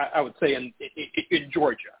do, I would say, in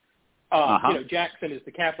Georgia. Jackson is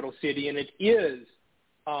the capital city, and it is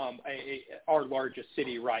our largest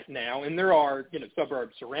city right now, and there are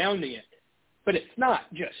suburbs surrounding it. But it's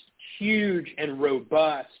not just huge and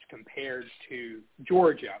robust compared to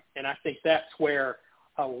Georgia. And I think that's where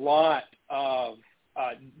a lot of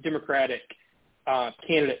Democratic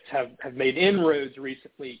candidates have made inroads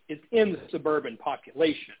recently, is in the suburban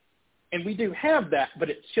population. And we do have that,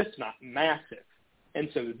 but it's just not massive.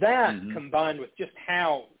 And so that combined with just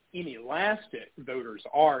how inelastic voters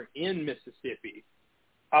are in Mississippi,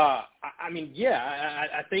 I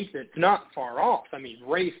think that's not far off. I mean,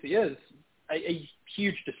 race is a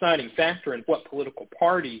huge deciding factor in what political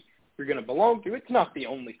party you're going to belong to. It's not the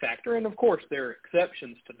only factor, and of course there are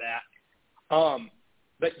exceptions to that.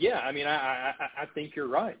 But yeah, I mean, I think you're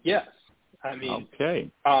right. Yes, I mean,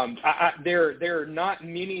 okay. There are not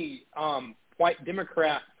many white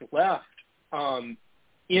Democrats left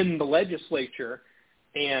in the legislature,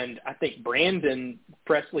 and I think Brandon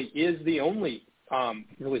Presley is the only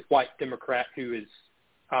really white Democrat who is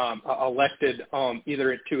elected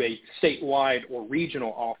either to a statewide or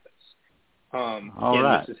regional office in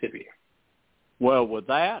Mississippi. Well, with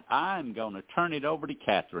that, I'm going to turn it over to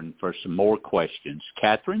Catherine for some more questions.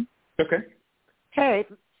 Catherine? Okay. Hey,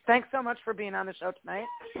 thanks so much for being on the show tonight.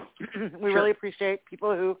 We really appreciate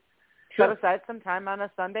people who set aside some time on a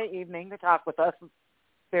Sunday evening to talk with us. It's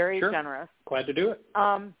very generous. Glad to do it.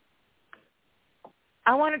 I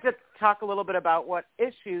wanted to talk a little bit about what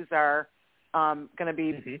issues are going to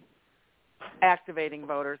be activating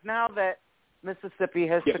voters. Now that Mississippi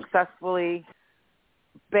has successfully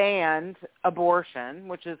banned abortion,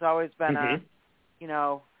 which has always been a,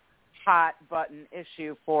 hot button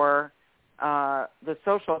issue for the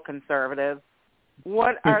social conservatives,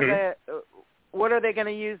 what are they going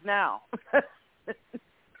to use now?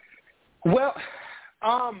 Well,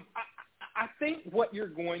 I think what you're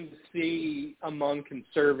going to see among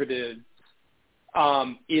conservatives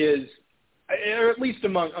is, or at least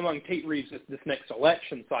among Tate Reeves this next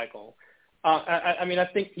election cycle, I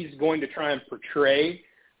think he's going to try and portray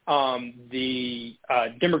the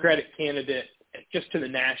Democratic candidate just to the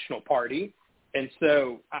national party. And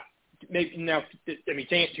so maybe now, to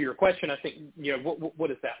answer your question, I think, what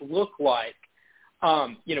does that look like?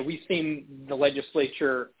 We've seen the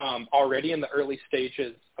legislature already in the early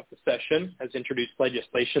stages of the session has introduced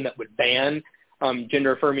legislation that would ban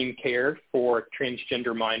gender-affirming care for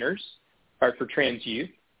transgender minors or for trans youth.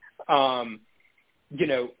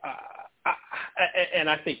 and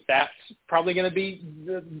I think that's probably going to be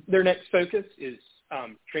their next focus is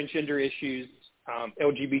transgender issues,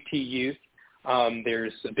 LGBT youth.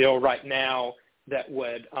 There's a bill right now that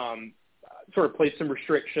would sort of place some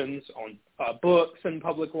restrictions on books in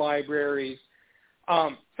public libraries.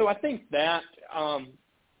 So I think that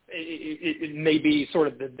it may be sort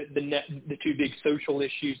of the two big social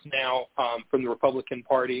issues now from the Republican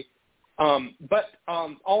Party. But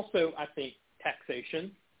also I think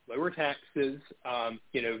taxation, lower taxes.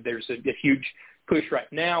 There's a huge push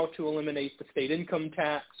right now to eliminate the state income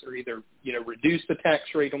tax or either, reduce the tax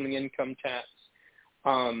rate on the income tax.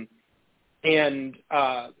 And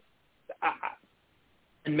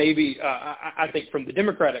maybe I think from the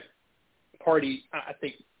Democratic Party, I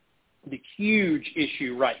think the huge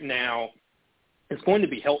issue right now is going to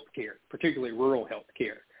be health care, particularly rural health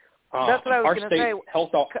care. That's what I was going to say.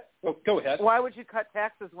 Go ahead. Why would you cut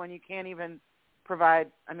taxes when you can't even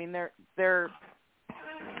provide? I mean, they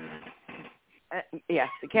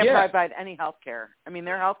can't provide any health care. I mean,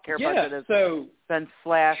 their health care budget has been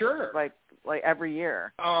slashed like every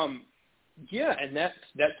year. And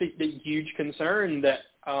that's a huge concern that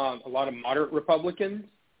a lot of moderate Republicans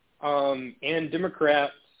and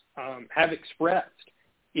Democrats have expressed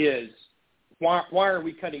is why are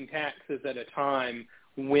we cutting taxes at a time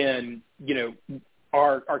when,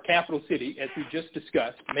 our capital city, as we just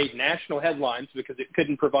discussed, made national headlines because it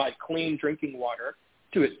couldn't provide clean drinking water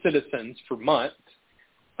to its citizens for months.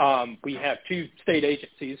 We have two state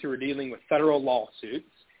agencies who are dealing with federal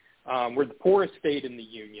lawsuits. We're the poorest state in the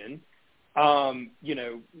union. Our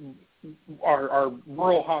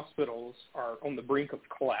rural hospitals are on the brink of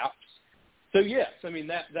collapse. So yes, I mean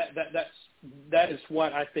that is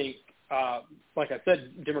what I think. Like I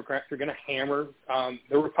said, Democrats are going to hammer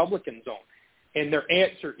the Republicans on, and their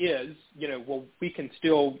answer is, well, we can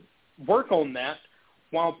still work on that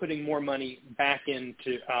while putting more money back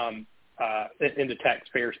into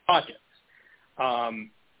taxpayers' pockets.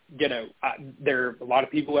 There are a lot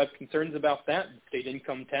of people who have concerns about that. The state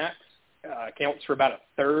income tax accounts for about a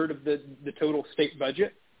third of the total state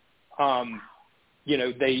budget.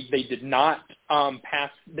 They did not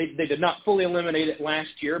they did not fully eliminate it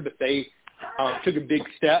last year, but they took a big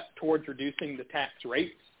step towards reducing the tax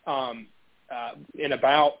rates.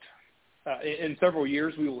 In several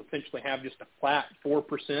years, we will essentially have just a flat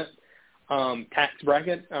 4% tax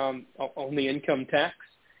bracket on the income tax.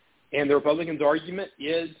 And the Republicans' argument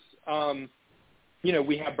is,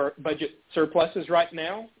 we have budget surpluses right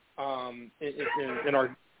now in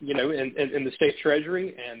our in the state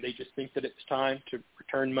treasury, and they just think that it's time to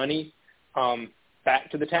return money back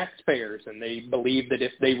to the taxpayers. And they believe that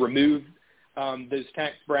if they remove those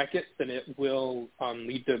tax brackets, then it will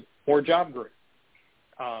lead to more job growth.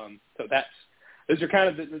 So those are kind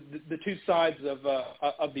of the two sides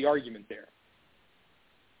of the argument there.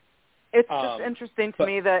 It's just interesting to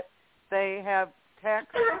me that they have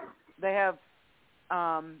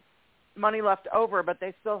money left over, but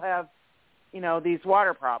they still have, these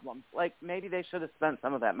water problems. Like maybe they should have spent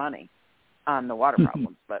some of that money on the water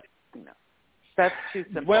problems, but that's too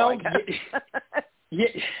simple. Well, I guess. We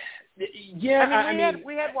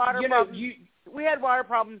had water problems. We had water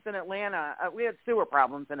problems in Atlanta. We had sewer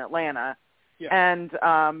problems in Atlanta, and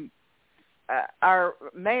our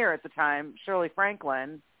mayor at the time, Shirley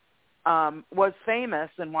Franklin, was famous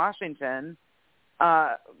in Washington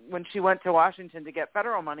when she went to Washington to get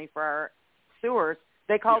federal money for our sewers.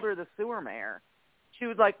 They called her the sewer mayor. She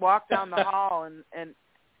would walk down the hall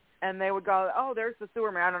and they would go, "Oh, there's the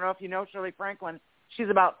sewer mayor." I don't know if you know Shirley Franklin. She's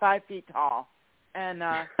about 5 feet tall. And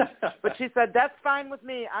but she said, "That's fine with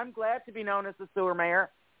me. I'm glad to be known as the sewer mayor."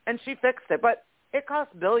 And she fixed it. But it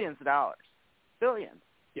cost billions of dollars. Billions.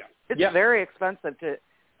 Yeah. It's very expensive to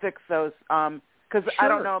fix those. Because I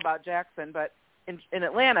don't know about Jackson, but in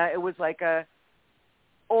Atlanta, it was like a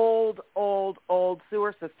old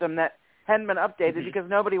sewer system that hadn't been updated because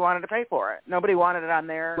nobody wanted to pay for it. Nobody wanted it on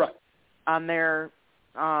their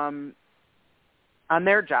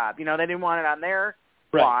job. They didn't want it on their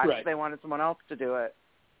watch. Right. They wanted someone else to do it.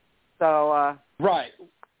 So right.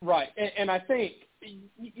 And I think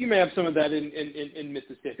you may have some of that in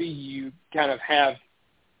Mississippi. You kind of have,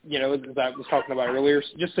 as I was talking about earlier,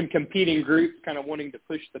 just some competing groups kind of wanting to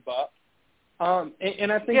push the buck.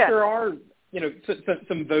 And I think there are,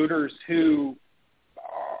 some voters who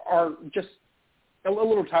are just a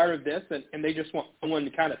little tired of this, and they just want someone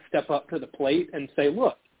to kind of step up to the plate and say,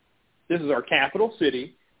 look, this is our capital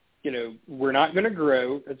city. We're not going to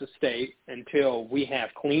grow as a state until we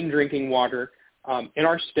have clean drinking water in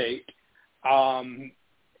our state or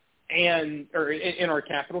in our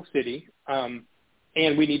capital city.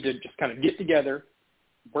 And we need to just kind of get together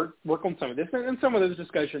work on some of this, and some of those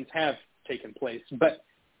discussions have taken place. But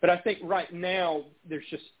I think right now there's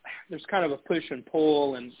kind of a push and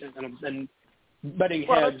pull and butting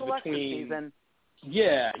heads between. Season.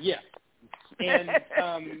 Yeah. And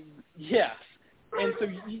and so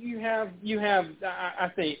you have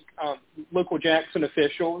I think local Jackson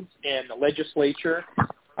officials and the legislature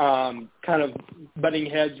kind of butting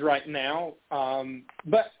heads right now.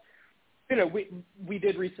 But we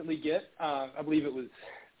did recently get I believe it was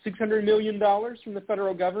 $600 million from the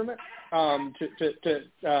federal government to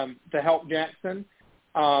help Jackson,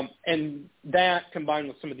 and that combined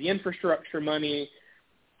with some of the infrastructure money.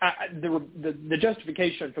 The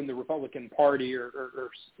justification from the Republican Party or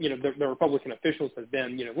the Republican officials has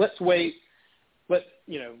been, let's wait, let's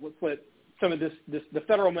let some of the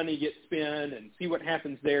federal money get spent and see what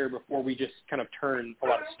happens there before we just kind of turn a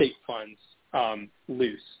lot of state funds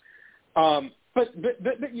loose. But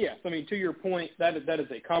yes, I mean, to your point, that is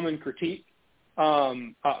a common critique.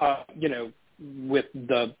 With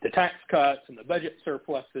the tax cuts and the budget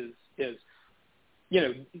surpluses is,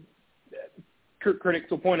 critics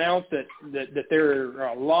will point out that there are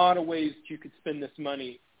a lot of ways that you could spend this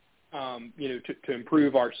money, to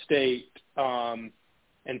improve our state,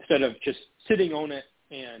 instead of just sitting on it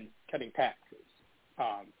and cutting taxes.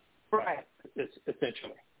 Right.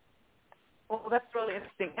 Essentially. Well, that's really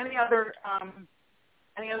interesting. Any other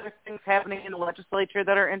things happening in the legislature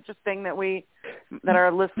that are interesting that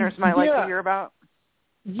our listeners might like to hear about?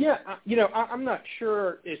 Yeah, I'm not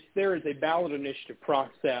sure if there is a ballot initiative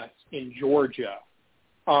process in Georgia,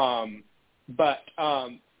 but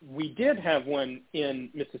we did have one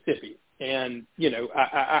in Mississippi, and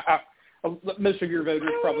most of your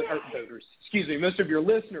most of your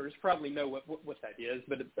listeners probably know what that is.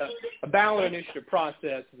 But a ballot initiative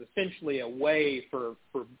process is essentially a way for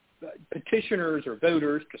petitioners or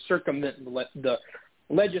voters to circumvent the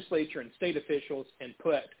legislature and state officials and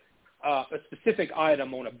put a specific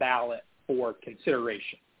item on a ballot for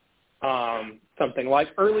consideration. Something like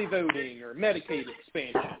early voting or Medicaid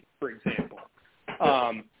expansion, for example.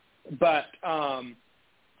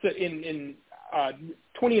 So in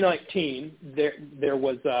 2019, there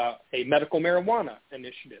was a medical marijuana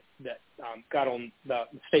initiative that got on the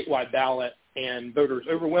statewide ballot, and voters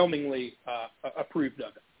overwhelmingly approved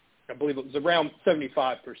of it. I believe it was around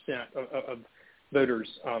 75% of voters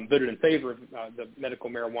voted in favor of the medical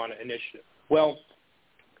marijuana initiative. Well,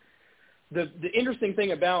 the interesting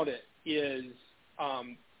thing about it is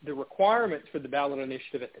the requirements for the ballot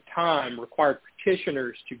initiative at the time required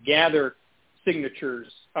petitioners to gather signatures,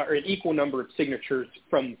 or an equal number of signatures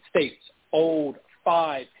from the state's old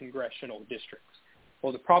 5 congressional districts.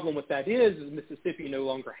 Well, the problem with that is Mississippi no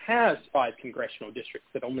longer has 5 congressional districts.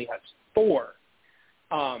 It only has 4.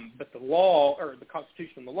 But the law, or the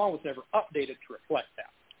Constitution and the law, was never updated to reflect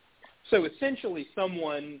that. So essentially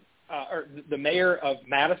someone, or the mayor of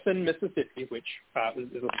Madison, Mississippi, which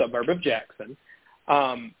is a suburb of Jackson,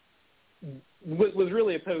 was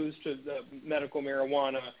really opposed to the medical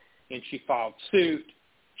marijuana, and she filed suit.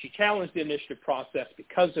 She challenged the initiative process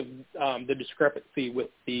because of the discrepancy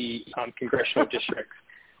with the congressional districts.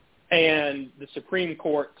 And the Supreme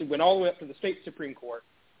Court, it went all the way up to the state Supreme Court.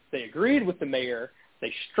 They agreed with the mayor.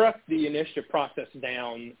 They struck the initiative process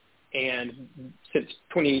down, and since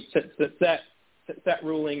that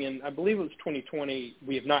ruling, and I believe it was 2020,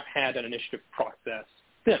 we have not had an initiative process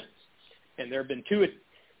since. And there have been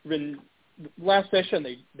last session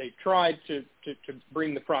they tried to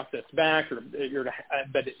bring the process back,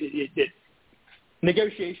 but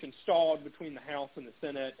negotiations stalled between the House and the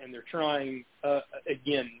Senate, and they're trying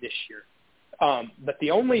again this year. But the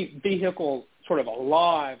only vehicle sort of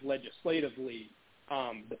alive legislatively,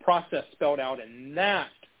 the process spelled out in that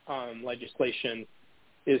legislation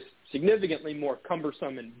is significantly more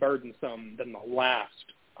cumbersome and burdensome than the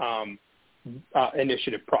last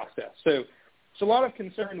initiative process. So there's a lot of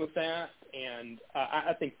concern with that, and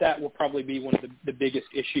I think that will probably be one of the biggest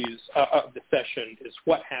issues of the session is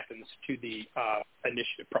what happens to the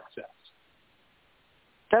initiative process.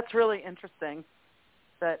 That's really interesting.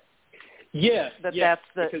 That's the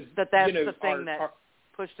thing that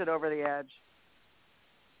pushed it over the edge.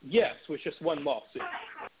 Yes, with just one lawsuit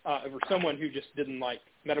over someone who just didn't like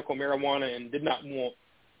medical marijuana and did not want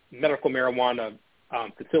medical marijuana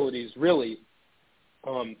facilities really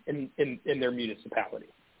in their municipality.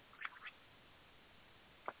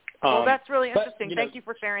 Well, that's really interesting. Thank you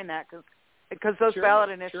for sharing that, because those ballot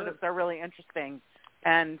initiatives are really interesting,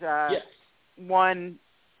 and one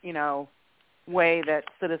way that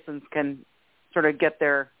citizens can sort of get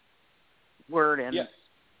their word in. Yes.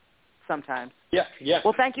 Sometimes. Yeah.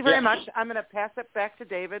 Well, thank you very much. I'm going to pass it back to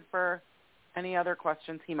David for any other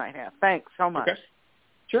questions he might have. Thanks so much. Okay.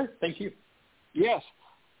 Sure. Thank you. Yes.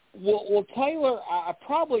 Well, Taylor, I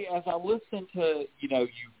probably, as I listen to, you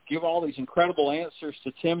give all these incredible answers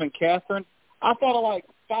to Tim and Catherine, I thought of like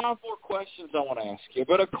 5 more questions I want to ask you.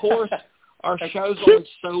 But, of course, our show's only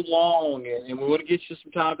so long, and we want to get you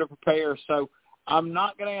some time to prepare. So I'm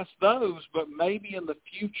not going to ask those, but maybe in the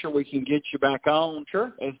future we can get you back on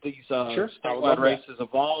as these statewide races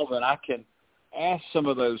evolve, and I can ask some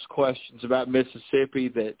of those questions about Mississippi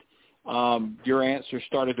that your answer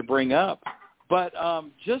started to bring up. But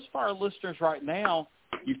just for our listeners right now,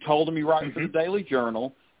 you've told them you write for the Daily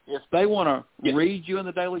Journal. If they want to read you in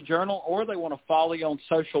the Daily Journal or they want to follow you on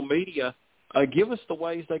social media, give us the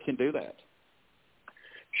ways they can do that.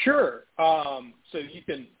 Sure. So you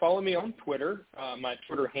can follow me on Twitter. My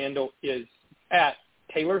Twitter handle is at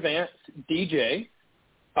Taylor Vance DJ.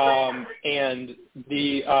 And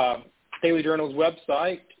the Daily Journal's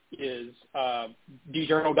website is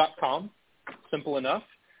djournal.com. Simple enough.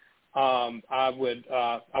 I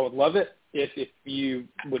would love it if you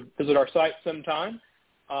would visit our site sometime.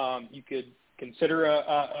 You could consider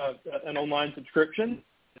an online subscription.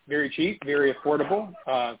 It's very cheap, very affordable.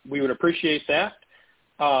 We would appreciate that.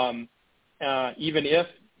 Even if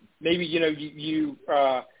maybe you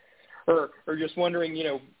are just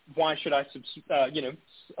wondering, why should I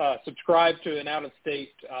subscribe to an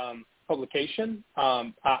out-of-state publication?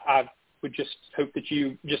 I would just hope that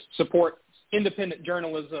you just support independent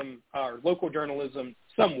journalism or local journalism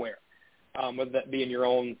somewhere, whether that be in your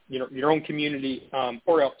own community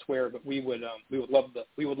or elsewhere. But we would love the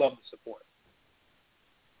support.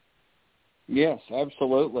 Yes,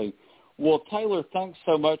 absolutely. Well, Taylor, thanks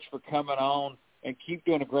so much for coming on, and keep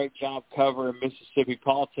doing a great job covering Mississippi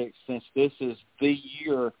politics, since this is the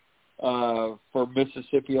year for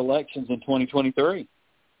Mississippi elections in 2023.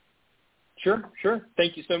 Sure.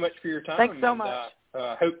 Thank you so much for your time. Thanks so much.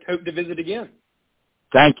 Hope to visit again.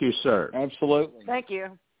 Thank you, sir. Absolutely. Thank you.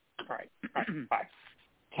 All right. Bye.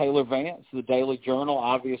 Taylor Vance, the Daily Journal.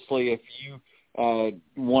 Obviously, if you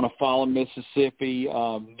want to follow Mississippi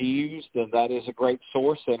news, then that is a great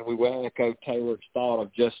source, and we will echo Taylor's thought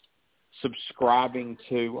of just subscribing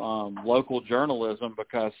to local journalism,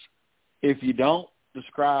 because if you don't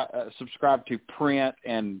subscribe to print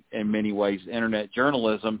and, in many ways, internet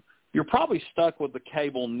journalism, you're probably stuck with the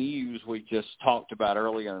cable news we just talked about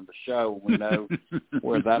earlier in the show. We know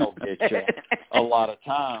where that'll get you a lot of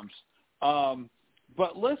times.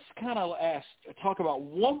 But let's kind of talk about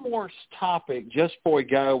one more topic just before we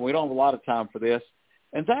go. We don't have a lot of time for this,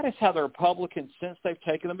 and that is how the Republicans, since they've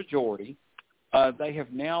taken the majority, they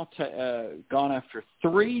have now gone after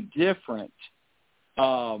three different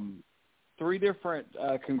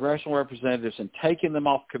congressional representatives and taken them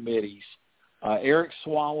off committees. Eric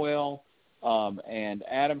Swalwell and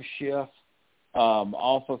Adam Schiff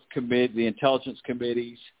off of the intelligence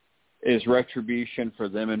committees is retribution for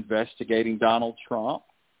them investigating Donald Trump,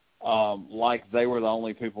 like they were the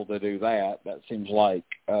only people to do that. That seems like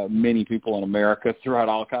many people in America throughout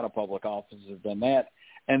all kind of public offices have done that.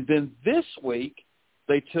 And then this week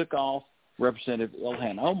they took off Representative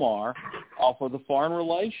Ilhan Omar off of the Foreign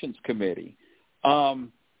Relations Committee.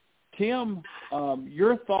 Tim,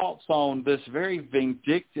 your thoughts on this very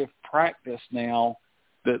vindictive practice now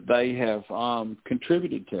that they have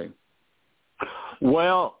contributed to?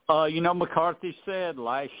 Well, McCarthy said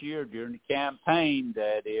last year during the campaign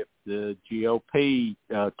that if the GOP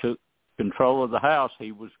took control of the House,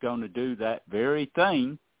 he was going to do that very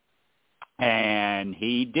thing, and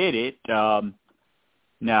he did it.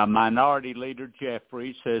 Now, Minority Leader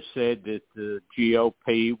Jeffries has said that the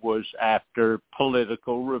GOP was after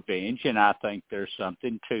political revenge, and I think there's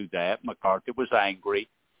something to that. McCarthy was angry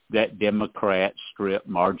that Democrats stripped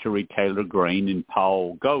Marjorie Taylor Greene and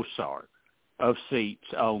Paul Gosar of seats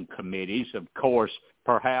on committees. Of course,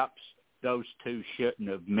 perhaps those two shouldn't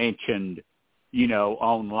have mentioned,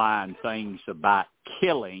 online things about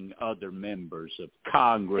killing other members of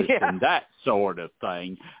Congress and that sort of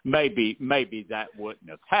thing. Maybe that wouldn't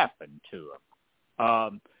have happened to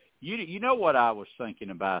them. You know what I was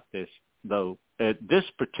thinking about this, though? At this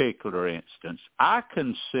particular instance, I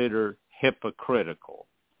consider hypocritical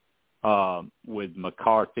with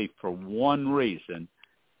McCarthy for one reason,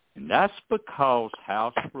 and that's because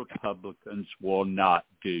House Republicans will not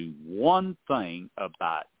do one thing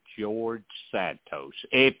about George Santos.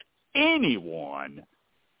 If anyone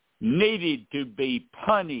needed to be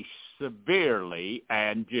punished severely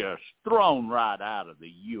and just thrown right out of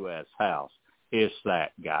the U.S. House, it's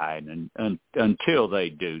that guy. And until they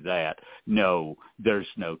do that, no, there's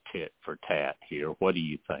no tit for tat here. What do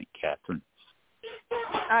you think, Catherine?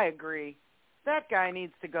 I agree. that guy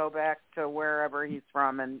needs to go back to wherever he's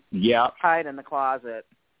from and hide in the closet.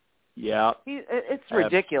 Yeah. It's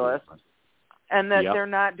ridiculous. Absolutely. And that they're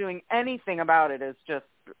not doing anything about it is just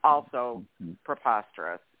also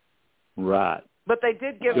preposterous. Right. But they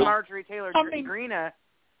did give Marjorie Taylor Greene a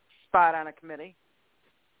spot on a committee.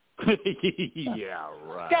 Yeah,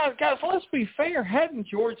 right. Guys, let's be fair. Hadn't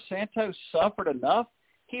George Santos suffered enough?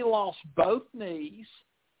 He lost both knees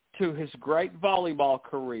to his great volleyball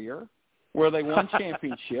career where they won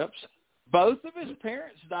championships. Both of his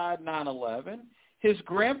parents died 9/11. His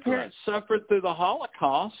grandparents suffered through the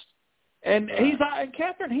Holocaust. And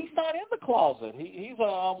Catherine, he's not in the closet. He's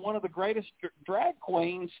one of the greatest drag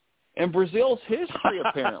queens in Brazil's history,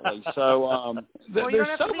 apparently. So there's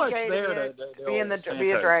so much there to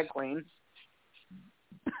be a drag queen.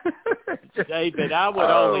 David, I would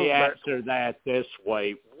only answer that this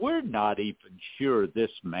way. We're not even sure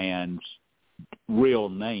this man's real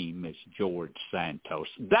name is George Santos.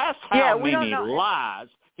 That's how many lies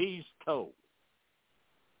he's told.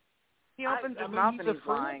 He opens his mouth and he's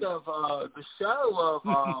lying. He's a friend of the show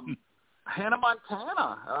of Hannah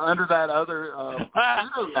Montana under that other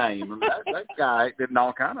pseudo name. That guy did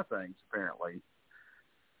all kind of things, apparently.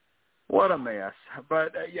 What a mess.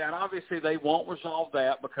 But, and obviously they won't resolve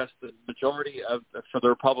that because the majority for the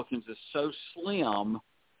Republicans is so slim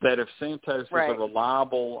that if Santos is a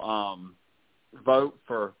reliable vote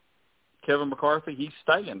for Kevin McCarthy, he's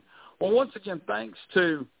staying. Well, once again, thanks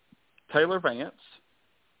to Taylor Vance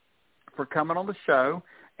for coming on the show.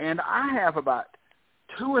 And I have about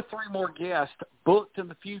 2 or 3 more guests booked in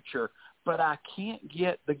the future, but I can't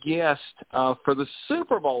get the guest for the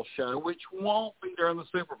Super Bowl show, which won't be during the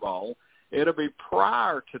Super Bowl. It'll be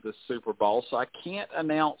prior to the Super Bowl, so I can't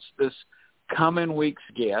announce this coming week's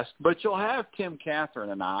guest. But you'll have Tim, Catherine,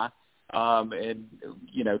 and I,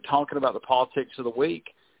 talking about the politics of the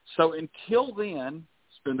week. So until then,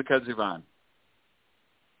 spin the kudzu vine.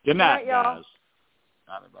 Good night, y'all. Guys.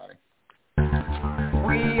 Night, everybody.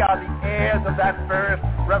 We are the heirs of that first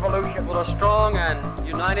revolution. For a strong and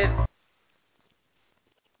united